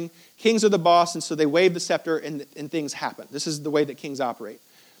they're doing. Kings are the boss, and so they wave the scepter and things happen. This is the way that kings operate.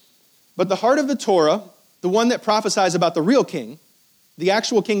 But the heart of the Torah, the one that prophesies about the real king, the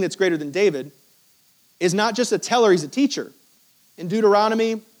actual king that's greater than David, is not just a teller, he's a teacher. In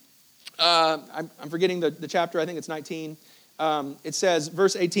Deuteronomy, I'm forgetting the chapter, I think it's 19, it says,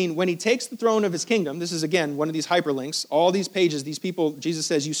 verse 18, when he takes the throne of his kingdom, this is again one of these hyperlinks, all these pages, these people, Jesus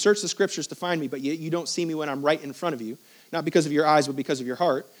says, you search the Scriptures to find me, but you don't see me when I'm right in front of you, not because of your eyes, but because of your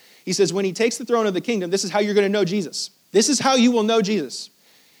heart. He says, when he takes the throne of the kingdom, this is how you're going to know Jesus. This is how you will know Jesus.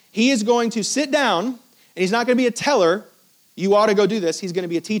 He is going to sit down, and he's not going to be a teller, you ought to go do this. He's going to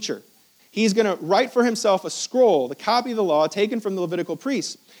be a teacher. He's going to write for himself a scroll, the copy of the law taken from the Levitical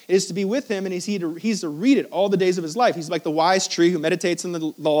priests. It is to be with him, and he's to read it all the days of his life. He's like the wise tree who meditates on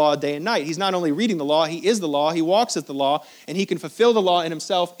the law day and night. He's not only reading the law, he is the law. He walks as the law, and he can fulfill the law in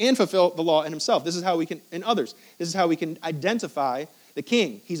himself and fulfill the law in himself. This is how we can, in others, this is how we can identify the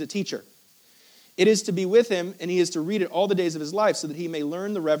king. He's a teacher. It is to be with him, and he is to read it all the days of his life so that he may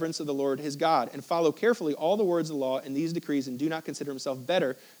learn the reverence of the Lord his God and follow carefully all the words of the law and these decrees and do not consider himself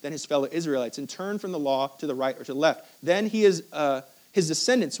better than his fellow Israelites and turn from the law to the right or to the left. Then his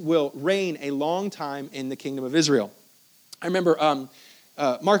descendants will reign a long time in the kingdom of Israel. I remember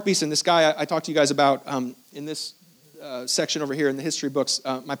Mark Beeson, this guy I talked to you guys about in this section over here in the history books.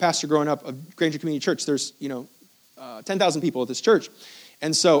 My pastor growing up of Granger Community Church, there's 10,000 people at this church.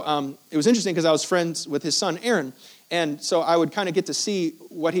 And so it was interesting because I was friends with his son, Aaron. And so I would kind of get to see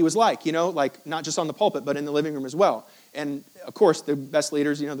what he was like, like not just on the pulpit, but in the living room as well. And of course, the best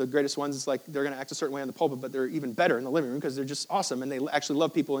leaders, the greatest ones, it's like they're going to act a certain way on the pulpit, but they're even better in the living room because they're just awesome and they actually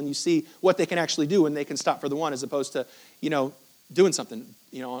love people. And you see what they can actually do when they can stop for the one as opposed to, doing something,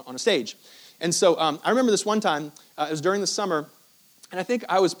 on a stage. And so I remember this one time, it was during the summer, and I think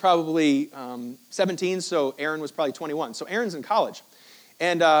I was probably 17, so Aaron was probably 21. So Aaron's in college.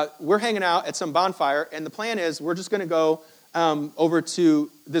 And we're hanging out at some bonfire, and the plan is we're just going to go over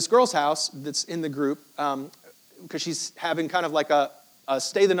to this girl's house that's in the group because she's having kind of like a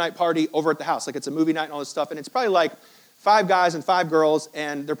stay-the-night party over at the house. Like it's a movie night and all this stuff, and it's probably like 5 guys and 5 girls,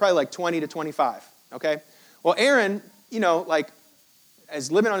 and they're probably like 20 to 25, okay? Well, Aaron,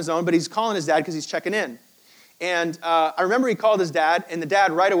 is living on his own, but he's calling his dad because he's checking in. And I remember he called his dad, and the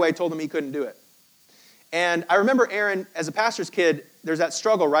dad right away told him he couldn't do it. And I remember Aaron, as a pastor's kid, there's that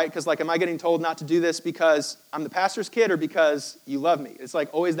struggle, right? Because am I getting told not to do this because I'm the pastor's kid or because you love me? It's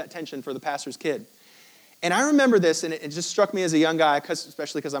like always that tension for the pastor's kid. And I remember this, and it just struck me as a young guy,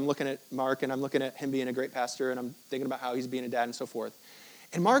 especially because I'm looking at Mark, and I'm looking at him being a great pastor, and I'm thinking about how he's being a dad and so forth.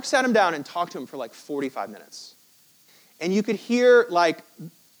 And Mark sat him down and talked to him for like 45 minutes. And you could hear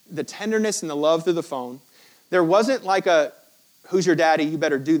the tenderness and the love through the phone. There wasn't like a, who's your daddy, you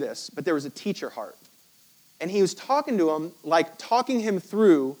better do this, but there was a teacher heart. And he was talking to him, talking him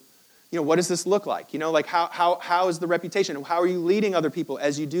through, what does this look like? How is the reputation? How are you leading other people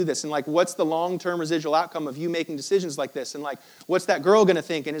as you do this? And what's the long-term residual outcome of you making decisions like this? And what's that girl going to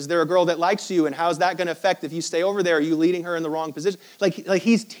think? And is there a girl that likes you? And how's that going to affect if you stay over there? Are you leading her in the wrong position?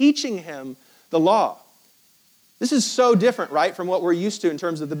 He's teaching him the law. This is so different, right, from what we're used to in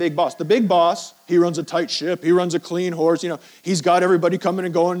terms of the big boss. The big boss, he runs a tight ship. He runs a clean horse. He's got everybody coming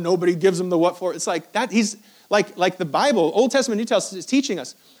and going. Nobody gives him the what for. It's like that. He's like the Bible, Old Testament, New Testament is teaching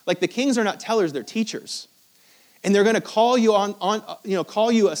us. The kings are not tellers; they're teachers, and they're going to call you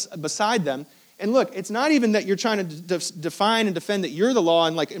call you beside them And look, it's not even that you're trying to define and defend that you're the law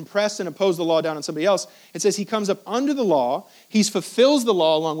and like impress and impose the law down on somebody else. It says he comes up under the law, he fulfills the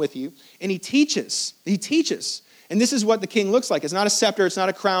law along with you, and he teaches. He teaches. And this is what the king looks like. It's not a scepter, it's not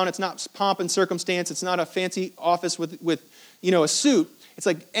a crown, it's not pomp and circumstance, it's not a fancy office with a suit. It's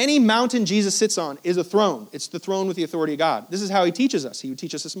like any mountain Jesus sits on is a throne. It's the throne with the authority of God. This is how he teaches us. He would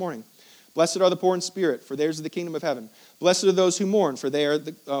teach us this morning. Blessed are the poor in spirit, for theirs is the kingdom of heaven. Blessed are those who mourn, for they are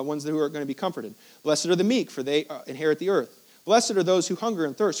the ones who are going to be comforted. Blessed are the meek, for they inherit the earth. Blessed are those who hunger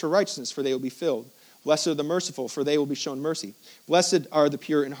and thirst for righteousness, for they will be filled. Blessed are the merciful, for they will be shown mercy. Blessed are the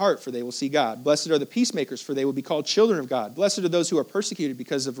pure in heart, for they will see God. Blessed are the peacemakers, for they will be called children of God. Blessed are those who are persecuted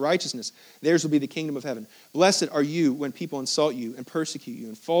because of righteousness. Theirs will be the kingdom of heaven. Blessed are you when people insult you and persecute you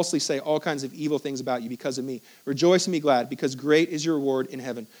and falsely say all kinds of evil things about you because of me. Rejoice and be glad, because great is your reward in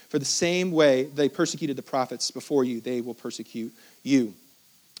heaven. For the same way they persecuted the prophets before you, they will persecute you.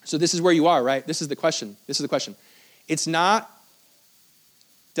 So this is where you are, right? This is the question. It's not,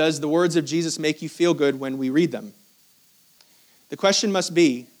 does the words of Jesus make you feel good when we read them? The question must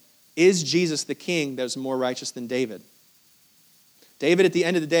be, is Jesus the king that is more righteous than David? David, at the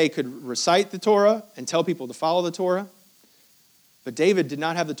end of the day, could recite the Torah and tell people to follow the Torah, but David did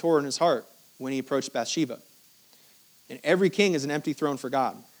not have the Torah in his heart when he approached Bathsheba. And every king is an empty throne for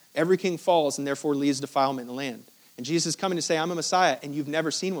God. Every king falls and therefore leaves defilement in the land. And Jesus is coming to say, I'm a Messiah, and you've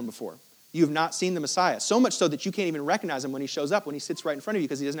never seen one before. You have not seen the Messiah. So much so that you can't even recognize him when he shows up, when he sits right in front of you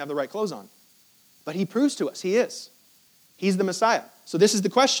because he doesn't have the right clothes on. But he proves to us he is. He's the Messiah. So this is the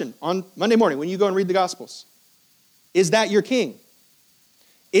question on Monday morning when you go and read the Gospels. Is that your king?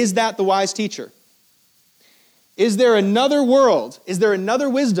 Is that the wise teacher? Is there another world? Is there another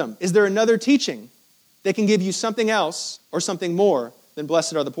wisdom? Is there another teaching that can give you something else or something more than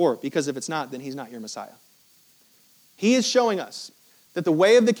blessed are the poor? Because if it's not, then he's not your Messiah. He is showing us that the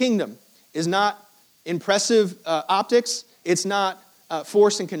way of the kingdom is not impressive optics. It's not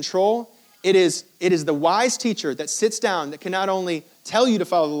force and control. It is the wise teacher that sits down that can not only tell you to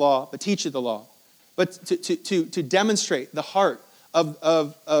follow the law, but teach you the law. But to demonstrate the heart of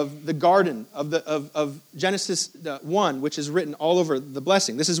the garden of Genesis 1, which is written all over the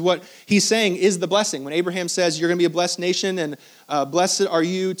blessing. This is what he's saying is the blessing. When Abraham says you're going to be a blessed nation and blessed are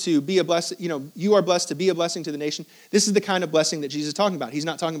you to be a blessed, you are blessed to be a blessing to the nation. This is the kind of blessing that Jesus is talking about. He's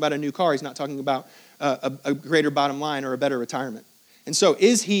not talking about a new car. He's not talking about a greater bottom line or a better retirement. And so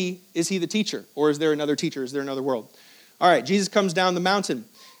is he the teacher, or is there another teacher? Is there another world? All right, Jesus comes down the mountain.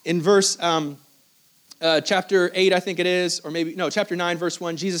 In verse chapter 8, I think it is, or maybe, no, chapter 9, verse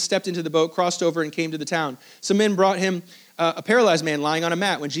 1, Jesus stepped into the boat, crossed over, and came to the town. Some men brought him a paralyzed man lying on a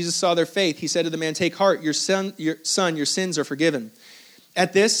mat. When Jesus saw their faith, he said to the man, take heart, your sins are forgiven.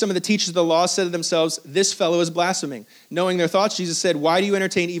 At this, some of the teachers of the law said to themselves, this fellow is blaspheming. Knowing their thoughts, Jesus said, why do you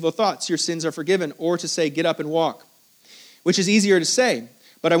entertain evil thoughts? Your sins are forgiven. Or to say, get up and walk, which is easier to say.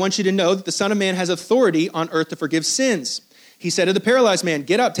 But I want you to know that the Son of Man has authority on earth to forgive sins. He said to the paralyzed man,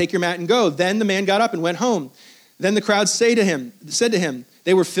 get up, take your mat and go. Then the man got up and went home. Then the crowd said to him,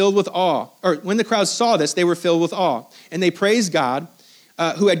 they were filled with awe. Or when the crowd saw this, they were filled with awe. And they praised God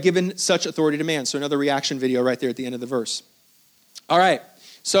who had given such authority to man. So another reaction video right there at the end of the verse. All right.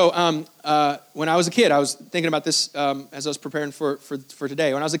 So when I was a kid, I was thinking about this as I was preparing for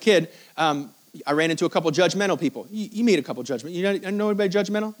today. When I was a kid, I ran into a couple judgmental people. You meet a couple judgmental. You know anybody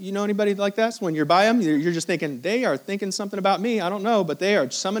judgmental? You know anybody like that? So when you're by them, you're just thinking, they are thinking something about me. I don't know, but they are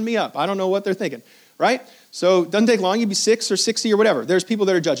summing me up. I don't know what they're thinking, right? So it doesn't take long. You'd be 6 or 60 or whatever. There's people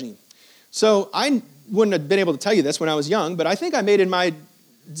that are judging you. So I wouldn't have been able to tell you this when I was young, but I think I made in my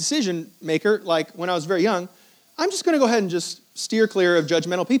decision maker, like when I was very young, I'm just going to go ahead and just steer clear of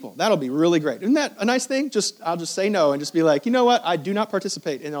judgmental people. That'll be really great. Isn't that a nice thing? I'll just say no and just be like, you know what? I do not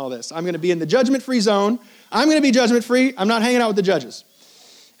participate in all this. I'm going to be in the judgment-free zone. I'm going to be judgment-free. I'm not hanging out with the judges.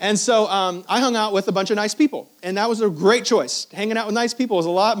 And so I hung out with a bunch of nice people, and that was a great choice. Hanging out with nice people is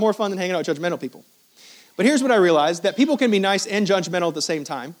a lot more fun than hanging out with judgmental people. But here's what I realized, that people can be nice and judgmental at the same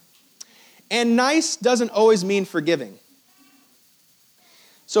time. And nice doesn't always mean forgiving.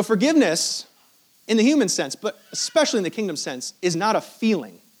 So forgiveness, in the human sense, but especially in the kingdom sense, is not a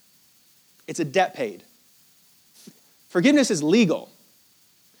feeling. It's a debt paid. Forgiveness is legal.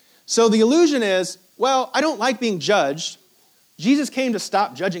 So the illusion is, well, I don't like being judged. Jesus came to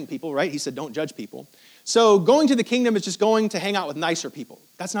stop judging people, right? He said, don't judge people. So going to the kingdom is just going to hang out with nicer people.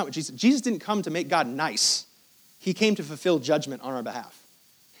 That's not what Jesus didn't come to make God nice. He came to fulfill judgment on our behalf.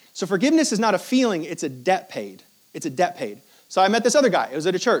 So forgiveness is not a feeling, it's a debt paid. It's a debt paid. So I met this other guy. It was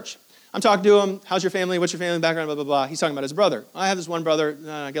at a church. I'm talking to him. How's your family? What's your family background? Blah, blah, blah. He's talking about his brother. I have this one brother.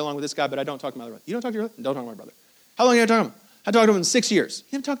 I get along with this guy, but I don't talk to my other brother. You don't talk to your brother? Don't talk to my brother. How long have you talked to him? I talked to him in 6 years.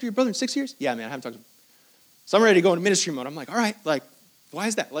 You haven't talked to your brother in 6 years? Yeah, man, I haven't talked to him. So I'm ready to go into ministry mode. I'm like, all right, like, why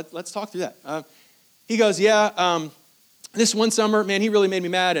is that? Let's talk through that. He goes, yeah, this one summer, man, he really made me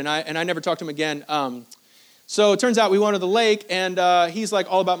mad, and I never talked to him again. So it turns out we went to the lake, and he's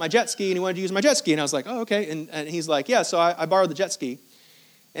like all about my jet ski, and he wanted to use my jet ski. And I was like, oh, okay. And he's like, yeah, so I borrowed the jet ski,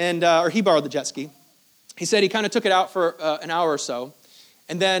 or he borrowed the jet ski. He said he kind of took it out for an hour or so,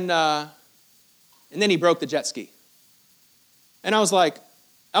 and then he broke the jet ski. And I was like,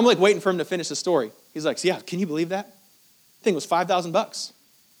 I'm like waiting for him to finish the story. He's like, yeah, can you believe that? Thing was $5,000.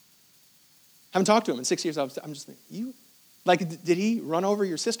 Haven't talked to him in 6 years. I'm just thinking, you, like, did he run over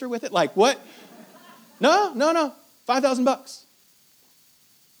your sister with it? Like, what? No, $5,000.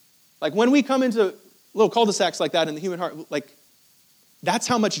 Like, when we come into little cul-de-sacs like that in the human heart, like, that's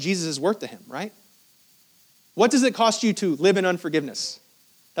how much Jesus is worth to him, right? What does it cost you to live in unforgiveness?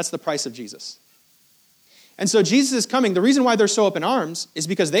 That's the price of Jesus. And so Jesus is coming. The reason why they're so up in arms is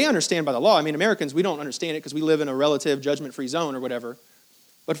because they understand by the law. I mean, Americans, we don't understand it because we live in a relative judgment-free zone or whatever.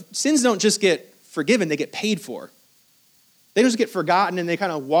 But sins don't just get forgiven, they get paid for. They just get forgotten and they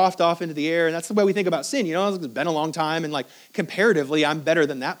kind of waft off into the air. And that's the way we think about sin. You know, it's been a long time and like comparatively, I'm better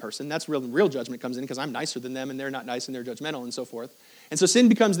than that person. That's real judgment comes in because I'm nicer than them and they're not nice and they're judgmental and so forth. And so sin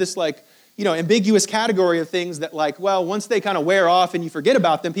becomes this like, you know, ambiguous category of things that like, well, once they kind of wear off and you forget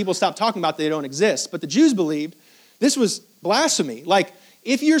about them, people stop talking about them, they don't exist. But the Jews believed this was blasphemy. Like,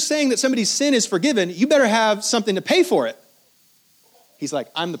 if you're saying that somebody's sin is forgiven, you better have something to pay for it. He's like,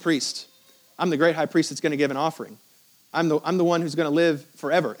 I'm the priest. I'm the great high priest that's going to give an offering. I'm the one who's going to live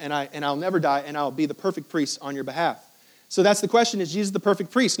forever, and I'll never die, and I'll be the perfect priest on your behalf. So that's the question, is Jesus the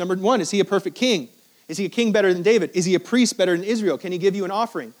perfect priest? Number one, is he a perfect king? Is he a king better than David? Is he a priest better than Israel? Can he give you an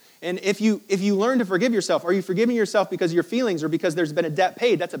offering? And if you learn to forgive yourself, are you forgiving yourself because of your feelings or because there's been a debt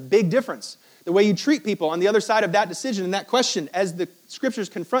paid? That's a big difference. The way you treat people on the other side of that decision and that question as the scriptures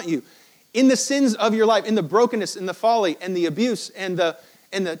confront you, in the sins of your life, in the brokenness, in the folly, and the abuse, and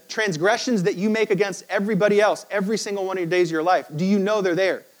the transgressions that you make against everybody else, every single one of your days of your life, do you know they're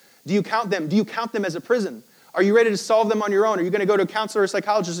there? Do you count them? Do you count them as a prison? Are you ready to solve them on your own? Are you going to go to a counselor or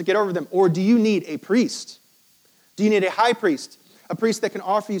psychologist to get over them? Or do you need a priest? Do you need a high priest? A priest that can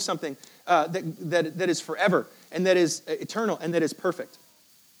offer you something that is forever and that is eternal and that is perfect.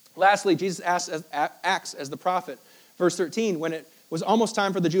 Lastly, Jesus acts as the prophet. Verse 13, when it was almost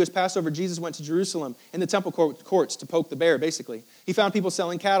time for the Jewish Passover, Jesus went to Jerusalem in the temple courts to poke the bear, basically. He found people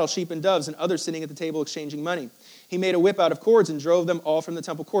selling cattle, sheep, and doves, and others sitting at the table exchanging money. He made a whip out of cords and drove them all from the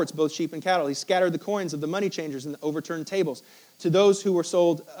temple courts, both sheep and cattle. He scattered the coins of the money changers and the overturned tables. To those who were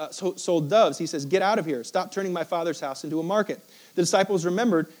sold doves, he says, get out of here. Stop turning my Father's house into a market. The disciples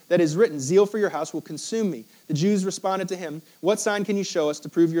remembered that it is written, zeal for your house will consume me. The Jews responded to him, what sign can you show us to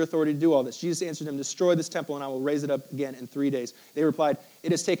prove your authority to do all this? Jesus answered them, destroy this temple and I will raise it up again in 3 days. They replied,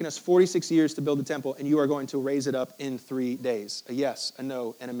 it has taken us 46 years to build the temple and you are going to raise it up in 3 days. A yes, a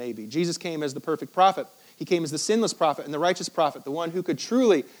no, and a maybe. Jesus came as the perfect prophet. He came as the sinless prophet and the righteous prophet, the one who could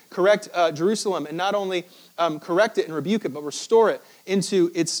truly correct Jerusalem and not only correct it and rebuke it, but restore it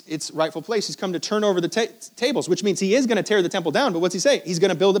into its rightful place. He's come to turn over the tables, which means he is going to tear the temple down. But what's he say? He's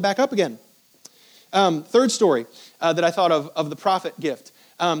going to build it back up again. Third story that I thought of the prophet gift.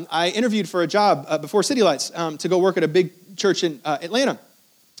 I interviewed for a job before City Lights to go work at a big church in Atlanta.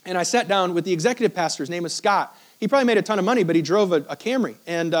 And I sat down with the executive pastor. His name was Scott. He probably made a ton of money, but he drove a Camry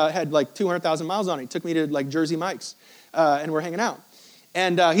and had like 200,000 miles on it. He took me to like Jersey Mike's and we're hanging out.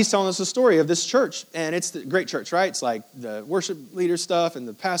 And he's telling us the story of this church. And it's a great church, right? It's like the worship leader stuff and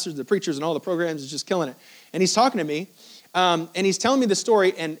the pastors, the preachers, and all the programs is just killing it. And he's talking to me. And he's telling me the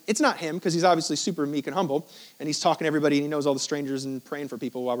story. And it's not him because he's obviously super meek and humble. And he's talking to everybody. And he knows all the strangers and praying for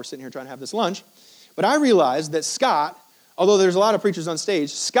people while we're sitting here trying to have this lunch. But I realized that Scott, although there's a lot of preachers on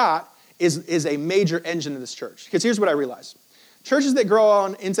stage, Scott is a major engine of this church. Because here's what I realized. Churches that grow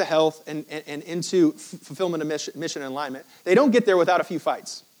on into health and into fulfillment of mission and alignment, they don't get there without a few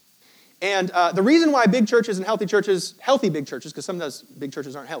fights. And the reason why big churches and healthy big churches, because sometimes big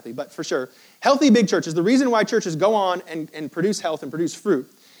churches aren't healthy, but for sure, healthy big churches, the reason why churches go on and produce health and produce fruit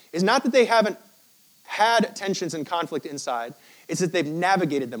is not that they haven't had tensions and conflict inside, it's that they've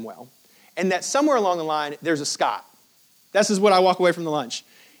navigated them well. And that somewhere along the line, there's a Scott. This is what I walk away from the lunch.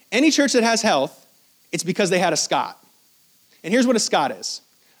 Any church that has health, it's because they had a Scott. And here's what a Scott is.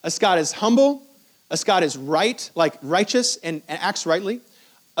 A Scott is humble. A Scott is right, like righteous and acts rightly.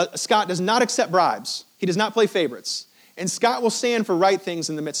 A Scott does not accept bribes. He does not play favorites. And Scott will stand for right things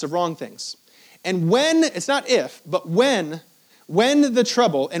in the midst of wrong things. And when, it's not if, but when the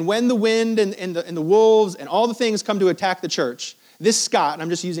trouble and when the wind and the wolves and all the things come to attack the church, this Scott, and I'm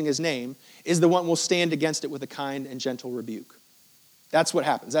just using his name, is the one who will stand against it with a kind and gentle rebuke. That's what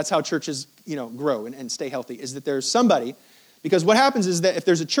happens. That's how churches, grow and stay healthy, is that there's somebody, because what happens is that if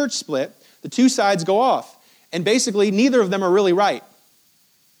there's a church split, the two sides go off, and basically neither of them are really right.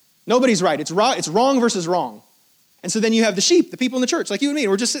 Nobody's right. It's wrong versus wrong. And so then you have the sheep, the people in the church, like you and me,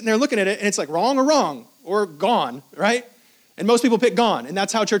 and we're just sitting there looking at it, and it's like wrong or gone, right? And most people pick gone, and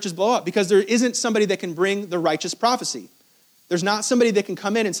that's how churches blow up, because there isn't somebody that can bring the righteous prophecy. There's not somebody that can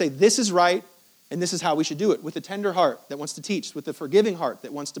come in and say, this is right, and this is how we should do it, with a tender heart that wants to teach, with a forgiving heart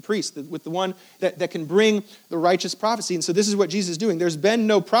that wants to preach, with the one that can bring the righteous prophecy. And so this is what Jesus is doing. There's been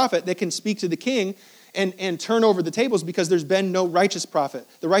no prophet that can speak to the king and turn over the tables, because there's been no righteous prophet.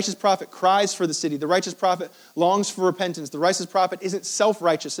 The righteous prophet cries for the city. The righteous prophet longs for repentance. The righteous prophet isn't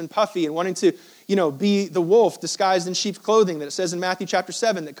self-righteous and puffy and wanting to, be the wolf disguised in sheep's clothing that it says in Matthew chapter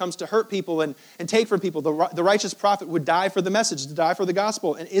 7 that comes to hurt people and take from people. The righteous prophet would die for the message, to die for the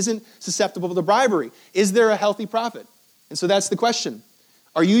gospel, and isn't susceptible to bribery. Is there a healthy prophet? And so that's the question.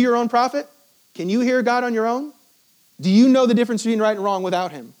 Are you your own prophet? Can you hear God on your own? Do you know the difference between right and wrong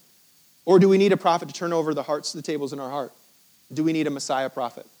without him? Or do we need a prophet to turn over the tables in our heart? Do we need a Messiah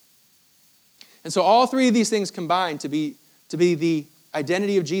prophet? And so all three of these things combine to be the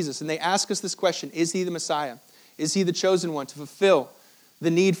identity of Jesus. And they ask us this question: is he the Messiah? Is he the chosen one to fulfill the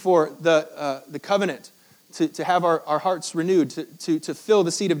need for the covenant, to have our hearts renewed, to fill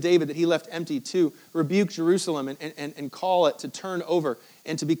the seat of David that he left empty, to rebuke Jerusalem and call it to turn over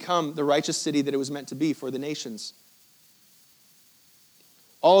and to become the righteous city that it was meant to be for the nations?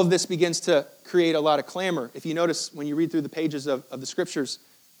 All of this begins to create a lot of clamor. If you notice, when you read through the pages of the scriptures,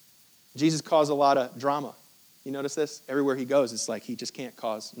 Jesus caused a lot of drama. You notice this? Everywhere he goes, it's like he just can't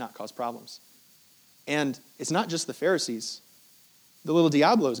not cause problems. And it's not just the Pharisees. The little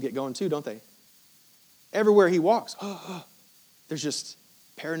Diablos get going too, don't they? Everywhere he walks, there's just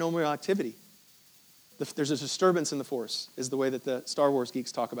paranormal activity. There's a disturbance in the force, is the way that the Star Wars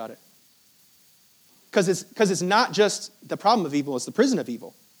geeks talk about it. Because it's not just the problem of evil, it's the prison of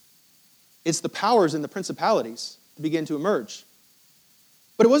evil. It's the powers and the principalities that begin to emerge.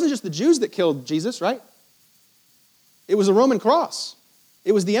 But it wasn't just the Jews that killed Jesus, right? It was a Roman cross.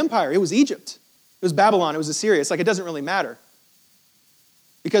 It was the empire. It was Egypt. It was Babylon. It was Assyria. It's like it doesn't really matter.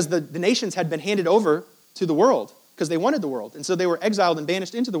 Because the nations had been handed over to the world because they wanted the world. And so they were exiled and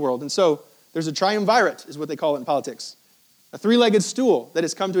banished into the world. And so there's a triumvirate, is what they call it in politics. A three-legged stool that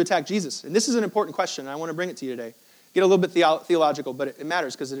has come to attack Jesus. And this is an important question, and I want to bring it to you today. Get a little bit theological, but it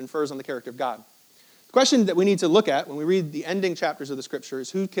matters because it infers on the character of God. The question that we need to look at when we read the ending chapters of the scripture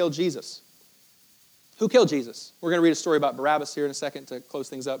is, who killed Jesus? Who killed Jesus? We're going to read a story about Barabbas here in a second to close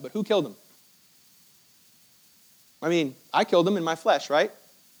things up, but who killed him? I mean, I killed him in my flesh, right?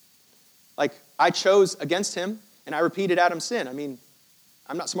 Like, I chose against him, and I repeated Adam's sin. I mean,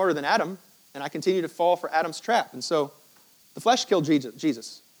 I'm not smarter than Adam, and I continue to fall for Adam's trap. And so the flesh killed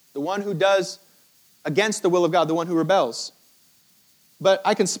Jesus, the one who does against the will of God, the one who rebels. But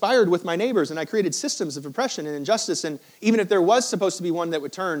I conspired with my neighbors, and I created systems of oppression and injustice, and even if there was supposed to be one that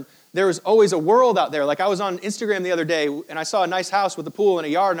would turn, there was always a world out there. Like, I was on Instagram the other day, and I saw a nice house with a pool and a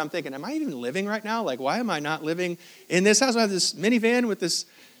yard, and I'm thinking, am I even living right now? Like, why am I not living in this house? I have this minivan with this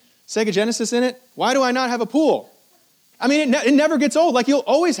Sega Genesis in it. Why do I not have a pool? I mean, it never gets old. Like, you'll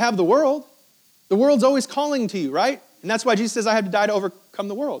always have the world. The world's always calling to you, right? And that's why Jesus says, I had to die to overcome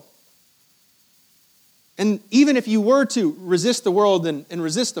the world. And even if you were to resist the world and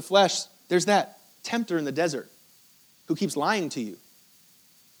resist the flesh, there's that tempter in the desert who keeps lying to you,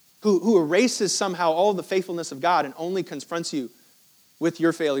 who erases somehow all of the faithfulness of God and only confronts you with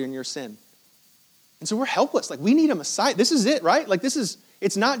your failure and your sin. And so we're helpless. Like, we need a Messiah. This is it, right? Like,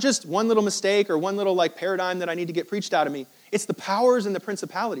 it's not just one little mistake or one little paradigm that I need to get preached out of me. It's the powers and the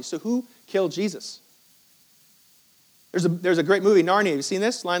principalities. So who killed Jesus? There's a great movie, Narnia. Have you seen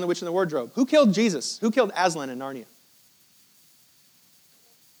this? Lion, the Witch, and the Wardrobe. Who killed Jesus? Who killed Aslan in Narnia?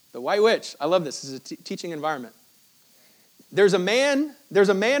 The White Witch. I love this. This is a teaching environment. There's a man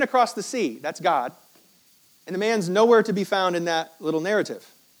across the sea. That's God. And the man's nowhere to be found in that little narrative,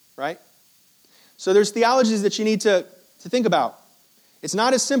 right? So there's theologies that you need to think about. It's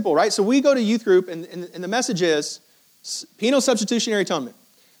not as simple, right? So we go to youth group, and the message is penal substitutionary atonement.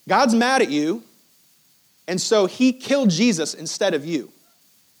 God's mad at you, and so he killed Jesus instead of you.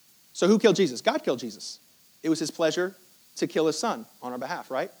 So who killed Jesus? God killed Jesus. It was his pleasure to kill his son on our behalf,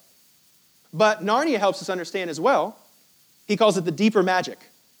 right? But Narnia helps us understand as well. He calls it the deeper magic.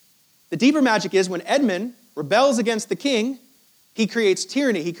 The deeper magic is when Edmund rebels against the king, he creates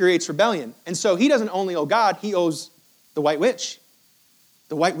tyranny, he creates rebellion. And so he doesn't only owe God, he owes the White Witch.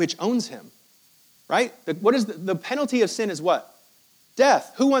 The White Witch owns him, right? What is the penalty of sin is what?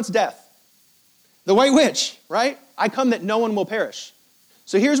 Death. Who wants death? The white witch, right? I come that no one will perish.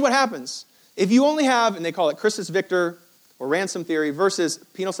 So here's what happens. If you only have, and they call it Christus Victor or ransom theory versus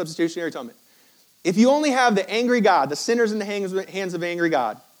penal substitutionary atonement. If you only have the angry God, the sinners in the hands of angry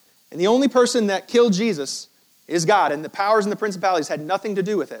God, and the only person that killed Jesus is God, and the powers and the principalities had nothing to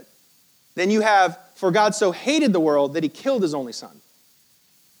do with it, then you have, for God so hated the world that he killed his only son,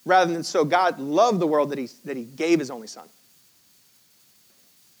 rather than so God loved the world that he gave his only son.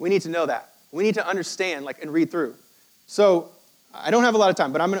 We need to know that. We need to understand and read through. So I don't have a lot of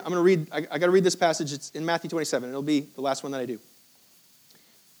time, but I'm going to read. I got to read this passage. It's in Matthew 27. It'll be the last one that I do.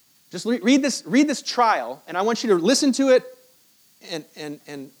 Just read this trial, and I want you to listen to it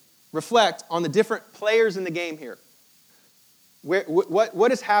and reflect on the different players in the game here.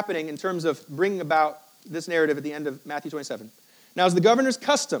 What is happening in terms of bringing about this narrative at the end of Matthew 27? Now, it's the governor's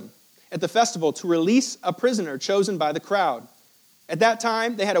custom at the festival to release a prisoner chosen by the crowd. At that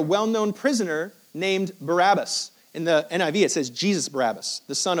time, they had a well-known prisoner named Barabbas. In the NIV, it says Jesus Barabbas,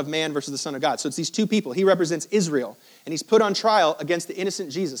 the Son of Man versus the Son of God. So it's these two people. He represents Israel, and he's put on trial against the innocent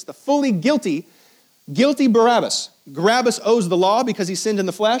Jesus, the fully guilty Barabbas. Barabbas owes the law because he sinned in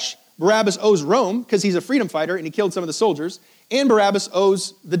the flesh. Barabbas owes Rome because he's a freedom fighter and he killed some of the soldiers. And Barabbas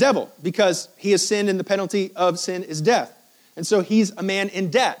owes the devil because he has sinned and the penalty of sin is death. And so he's a man in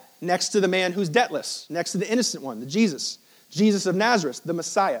debt next to the man who's debtless, next to the innocent one, the Jesus of Nazareth, the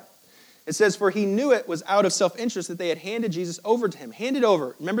Messiah. It says, for he knew it was out of self-interest that they had handed Jesus over to him. Handed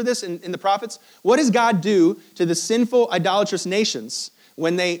over. Remember this in the prophets? What does God do to the sinful, idolatrous nations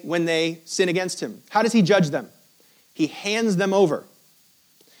when they sin against him? How does he judge them? He hands them over.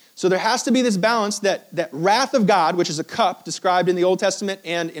 So there has to be this balance that wrath of God, which is a cup described in the Old Testament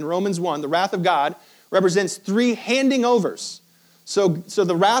and in Romans 1, the wrath of God represents 3 handing overs. So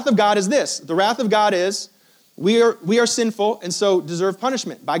the wrath of God is this. The wrath of God is we are sinful and so deserve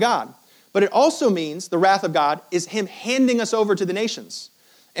punishment by God. But it also means the wrath of God is him handing us over to the nations.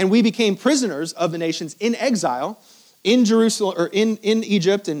 And we became prisoners of the nations in exile in Jerusalem or in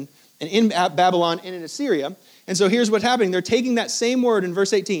Egypt and in Babylon and in Assyria. And so here's what's happening. They're taking that same word in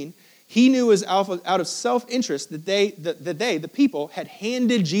verse 18. He knew it was out of self-interest that the people, had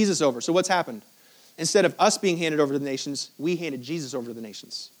handed Jesus over. So what's happened? Instead of us being handed over to the nations, we handed Jesus over to the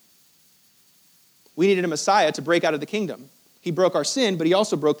nations. We needed a Messiah to break out of the kingdom. He broke our sin, but he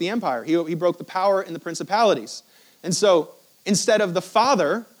also broke the empire. He broke the power and the principalities. And so instead of the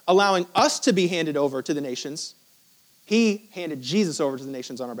Father allowing us to be handed over to the nations, he handed Jesus over to the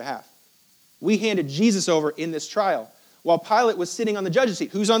nations on our behalf. We handed Jesus over in this trial while Pilate was sitting on the judge's seat.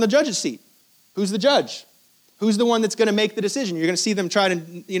 Who's on the judge's seat? Who's the judge? Who's the one that's going to make the decision? You're going to see them try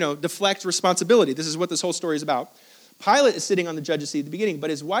to, deflect responsibility. This is what this whole story is about. Pilate is sitting on the judge's seat at the beginning, but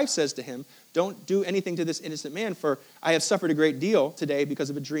his wife says to him, don't do anything to this innocent man, for I have suffered a great deal today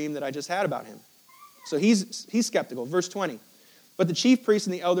because of a dream that I just had about him. So he's skeptical. Verse 20. But the chief priests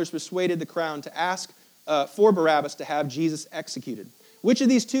and the elders persuaded the crown to ask for Barabbas to have Jesus executed. Which of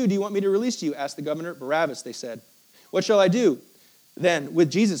these 2 do you want me to release to you? Asked the governor. Barabbas, they said. What shall I do then with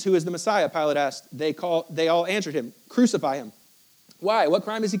Jesus, who is the Messiah? Pilate asked. They all answered him, crucify him. Why? What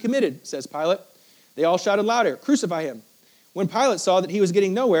crime has he committed? Says Pilate. They all shouted louder, crucify him. When Pilate saw that he was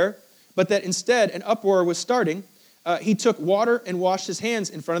getting nowhere, but that instead an uproar was starting, he took water and washed his hands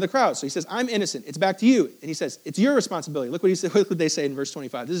in front of the crowd. So he says, I'm innocent. It's back to you. And he says, it's your responsibility. Look what they say in verse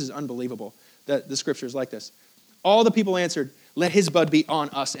 25. This is unbelievable that the scripture is like this. All the people answered, let his blood be on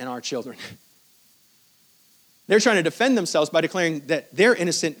us and our children. They're trying to defend themselves by declaring that they're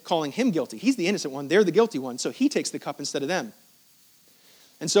innocent, calling him guilty. He's the innocent one. They're the guilty one. So he takes the cup instead of them.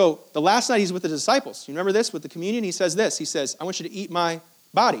 And so the last night he's with the disciples. You remember this with the communion? He says this. He says, I want you to eat my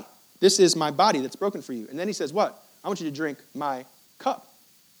body. This is my body that's broken for you. And then he says what? I want you to drink my cup.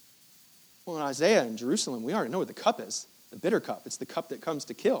 Well, in Isaiah and Jerusalem, we already know what the cup is. The bitter cup. It's the cup that comes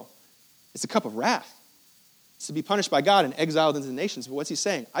to kill. It's the cup of wrath. It's to be punished by God and exiled into the nations. But what's he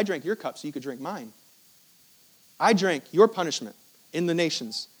saying? I drank your cup so you could drink mine. I drank your punishment in the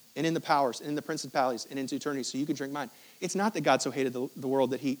nations and in the powers and in the principalities and into eternity so you could drink mine. It's not that God so hated the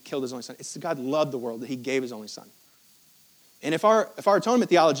world that he killed his only son. It's that God loved the world that he gave his only son. And if our atonement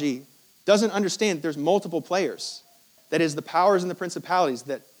theology doesn't understand that there's multiple players, that is the powers and the principalities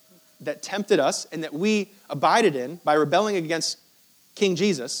that tempted us and that we abided in by rebelling against King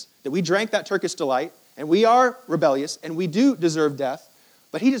Jesus, that we drank that Turkish delight, and we are rebellious, and we do deserve death,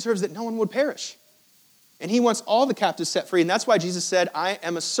 but he deserves that no one would perish. And he wants all the captives set free, and that's why Jesus said, I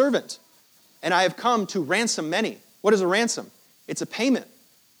am a servant, and I have come to ransom many. What is a ransom? It's a payment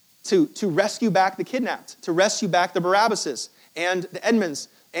to rescue back the kidnapped, to rescue back the Barabbases and the Edmonds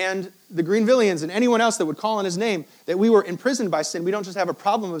and the Greenvillians and anyone else that would call on his name, that we were imprisoned by sin. We don't just have a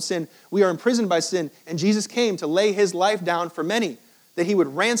problem of sin, we are imprisoned by sin. And Jesus came to lay his life down for many, that he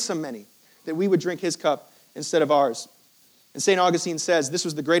would ransom many, that we would drink his cup instead of ours. And St. Augustine says this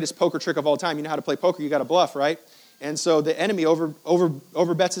was the greatest poker trick of all time. You know how to play poker, you got to bluff, right? And so the enemy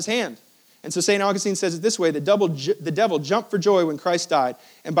overbets his hand. And so St. Augustine says it this way: the devil jumped for joy when Christ died,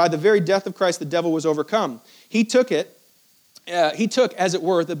 and by the very death of Christ, the devil was overcome. He took, as it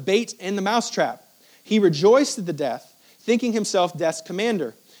were, the bait in the mousetrap. He rejoiced at the death, thinking himself death's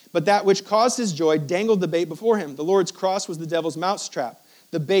commander. But that which caused his joy dangled the bait before him. The Lord's cross was the devil's mousetrap,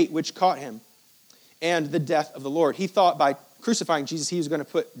 the bait which caught him, and the death of the Lord. He thought by crucifying Jesus, he was going to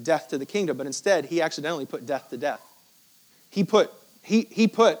put death to the kingdom, but instead, he accidentally put death to death. He put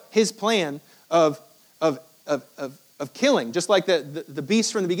his plan of killing, just like the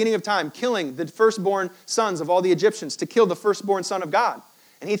beast from the beginning of time, killing the firstborn sons of all the Egyptians, to kill the firstborn son of God.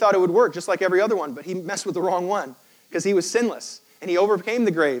 And he thought it would work just like every other one, but he messed with the wrong one because he was sinless. And he overcame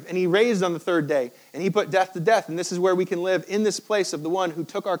the grave, and he raised on the third day, and he put death to death. And this is where we can live, in this place of the one who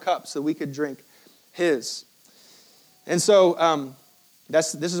took our cup so we could drink his. And so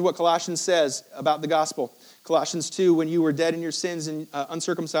this is what Colossians says about the gospel. Colossians 2, when you were dead in your sins and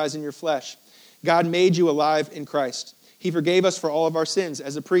uncircumcised in your flesh, God made you alive in Christ. He forgave us for all of our sins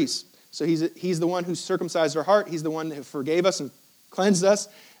as a priest. So he's the one who circumcised our heart. He's the one who forgave us and cleansed us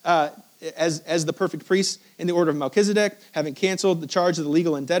as the perfect priest in the order of Melchizedek, having canceled the charge of the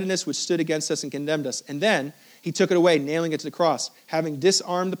legal indebtedness which stood against us and condemned us. And then he took it away, nailing it to the cross, having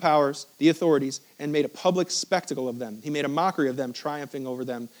disarmed the powers, the authorities, and made a public spectacle of them. He made a mockery of them, triumphing over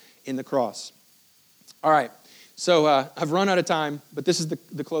them in the cross. All right, so I've run out of time, but this is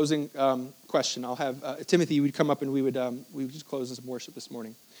the closing question. I'll have Timothy, you would come up and we would just close this worship this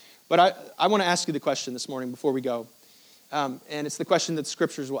morning. But I want to ask you the question this morning before we go, and it's the question that the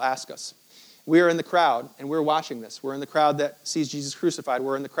Scriptures will ask us. We are in the crowd, and we're watching this. We're in the crowd that sees Jesus crucified.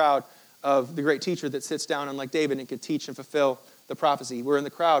 We're in the crowd of the great teacher that sits down, unlike David, and could teach and fulfill the prophecy. We're in the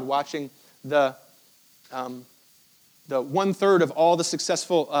crowd watching the 1/3 of all the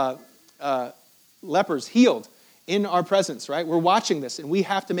successful lepers healed in our presence, right? We're watching this, and we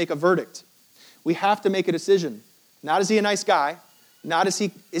have to make a verdict. We have to make a decision. Not is he a nice guy, not is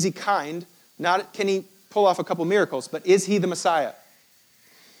he kind, not can he pull off a couple miracles, but is he the Messiah?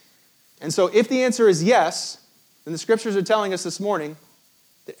 And so if the answer is yes, then the Scriptures are telling us this morning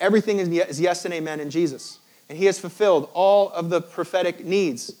that everything is yes and amen in Jesus. And he has fulfilled all of the prophetic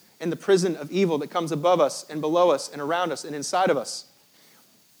needs in the prison of evil that comes above us and below us and around us and inside of us.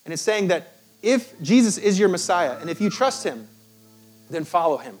 And it's saying that if Jesus is your Messiah, and if you trust him, then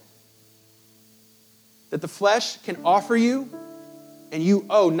follow him. That the flesh can offer you, and you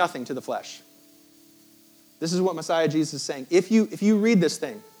owe nothing to the flesh. This is what Messiah Jesus is saying. If you read this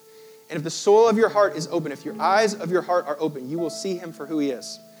thing, and if the soul of your heart is open, if your eyes of your heart are open, you will see him for who he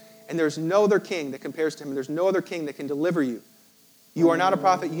is. And there's no other king that compares to him. There's no other king that can deliver you. You are not a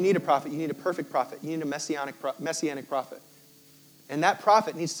prophet. You need a prophet. You need a perfect prophet. You need a messianic prophet. And that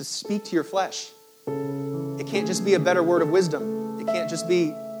prophet needs to speak to your flesh. It can't just be a better word of wisdom. It can't just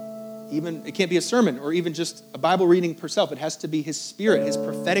be it can't be a sermon or even just a Bible reading per self. It has to be his spirit, his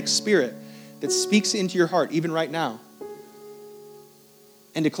prophetic spirit that speaks into your heart even right now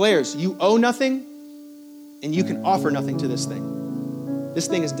and declares you owe nothing and you can offer nothing to this thing. This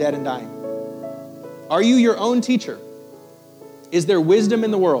thing is dead and dying. Are you your own teacher? Is there wisdom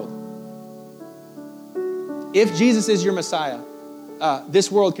in the world? If Jesus is your Messiah, this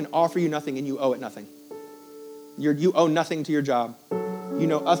world can offer you nothing and you owe it nothing. You owe nothing to your job.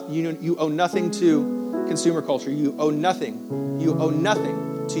 You owe nothing to consumer culture. You owe nothing. You owe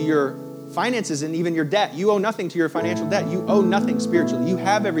nothing to your finances and even your debt. You owe nothing to your financial debt. You owe nothing spiritually. You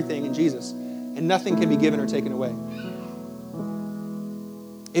have everything in Jesus, and nothing can be given or taken away.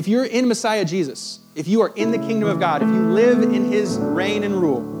 If you're in Messiah Jesus, if you are in the kingdom of God, if you live in his reign and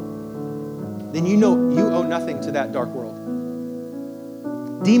rule, then you know you owe nothing to that dark world.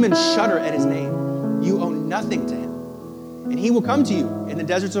 Demons shudder at his name. You owe nothing to him. And he will come to you in the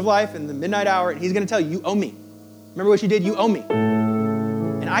deserts of life, in the midnight hour, and he's going to tell you, you owe me. Remember what you did? You owe me.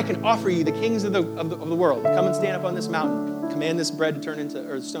 And I can offer you the kings of the world. Come and stand up on this mountain. Command this bread to turn into,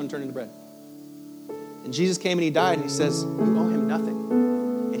 or stone to turn into bread. And Jesus came and he died, and he says, you owe him nothing.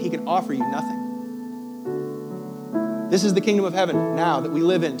 And he can offer you nothing. This is the kingdom of heaven now that we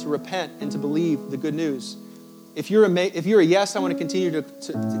live in, to repent and to believe the good news. If you're a yes, I want to continue to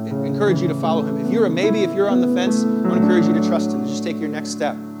encourage you to follow him. If you're a maybe, if you're on the fence, I want to encourage you to trust him, to just take your next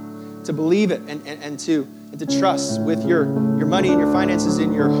step, to believe it and to trust with your money and your finances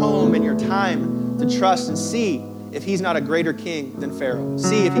and your home and your time, to trust and see if he's not a greater king than Pharaoh.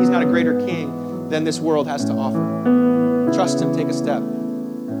 See if he's not a greater king than this world has to offer. Trust him, take a step.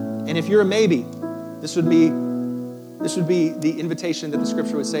 And if you're a maybe, this would be the invitation that the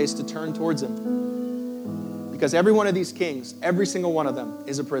scripture would say is to turn towards him. Because every one of these kings, every single one of them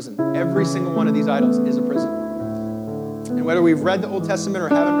is a prison. Every single one of these idols is a prison. And whether we've read the Old Testament or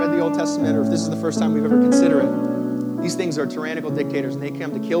haven't read the Old Testament, or if this is the first time we've ever considered it, these things are tyrannical dictators, and they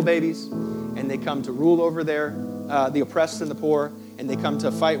come to kill babies, and they come to rule over the oppressed and the poor, and they come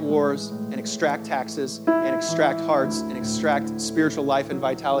to fight wars and extract taxes and extract hearts and extract spiritual life and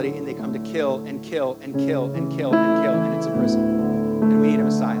vitality, and they come to kill and kill and kill and kill and kill, and it's a prison. And we need a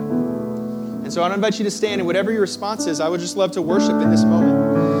Messiah. And so I invite you to stand, and whatever your response is, I would just love to worship in this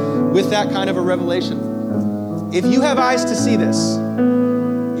moment with that kind of a revelation. If you have eyes to see this,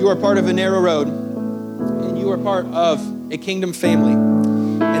 you are part of a narrow road, and you are part of a kingdom family.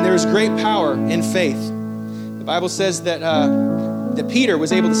 And there is great power in faith. The Bible says that Peter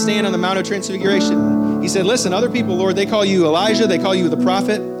was able to stand on the Mount of Transfiguration. He said, listen, other people, Lord, they call you Elijah, they call you the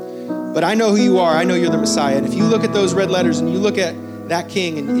prophet, but I know who you are. I know you're the Messiah. And if you look at those red letters and you look at that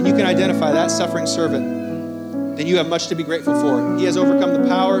king and you can identify that suffering servant, then you have much to be grateful for. He has overcome the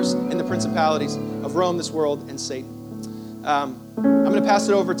powers and the principalities of Rome, this world, and Satan. I'm going to pass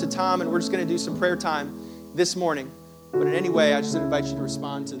it over to Tom, and we're just going to do some prayer time this morning. But in any way, I just invite you to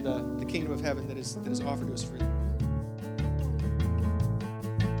respond to the kingdom of heaven that is offered to us freely.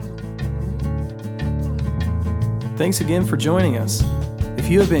 Thanks again for joining us. If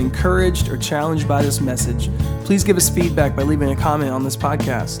you have been encouraged or challenged by this message, please give us feedback by leaving a comment on this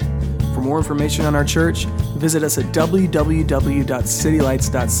podcast. For more information on our church, visit us at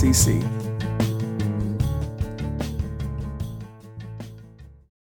www.citylights.cc.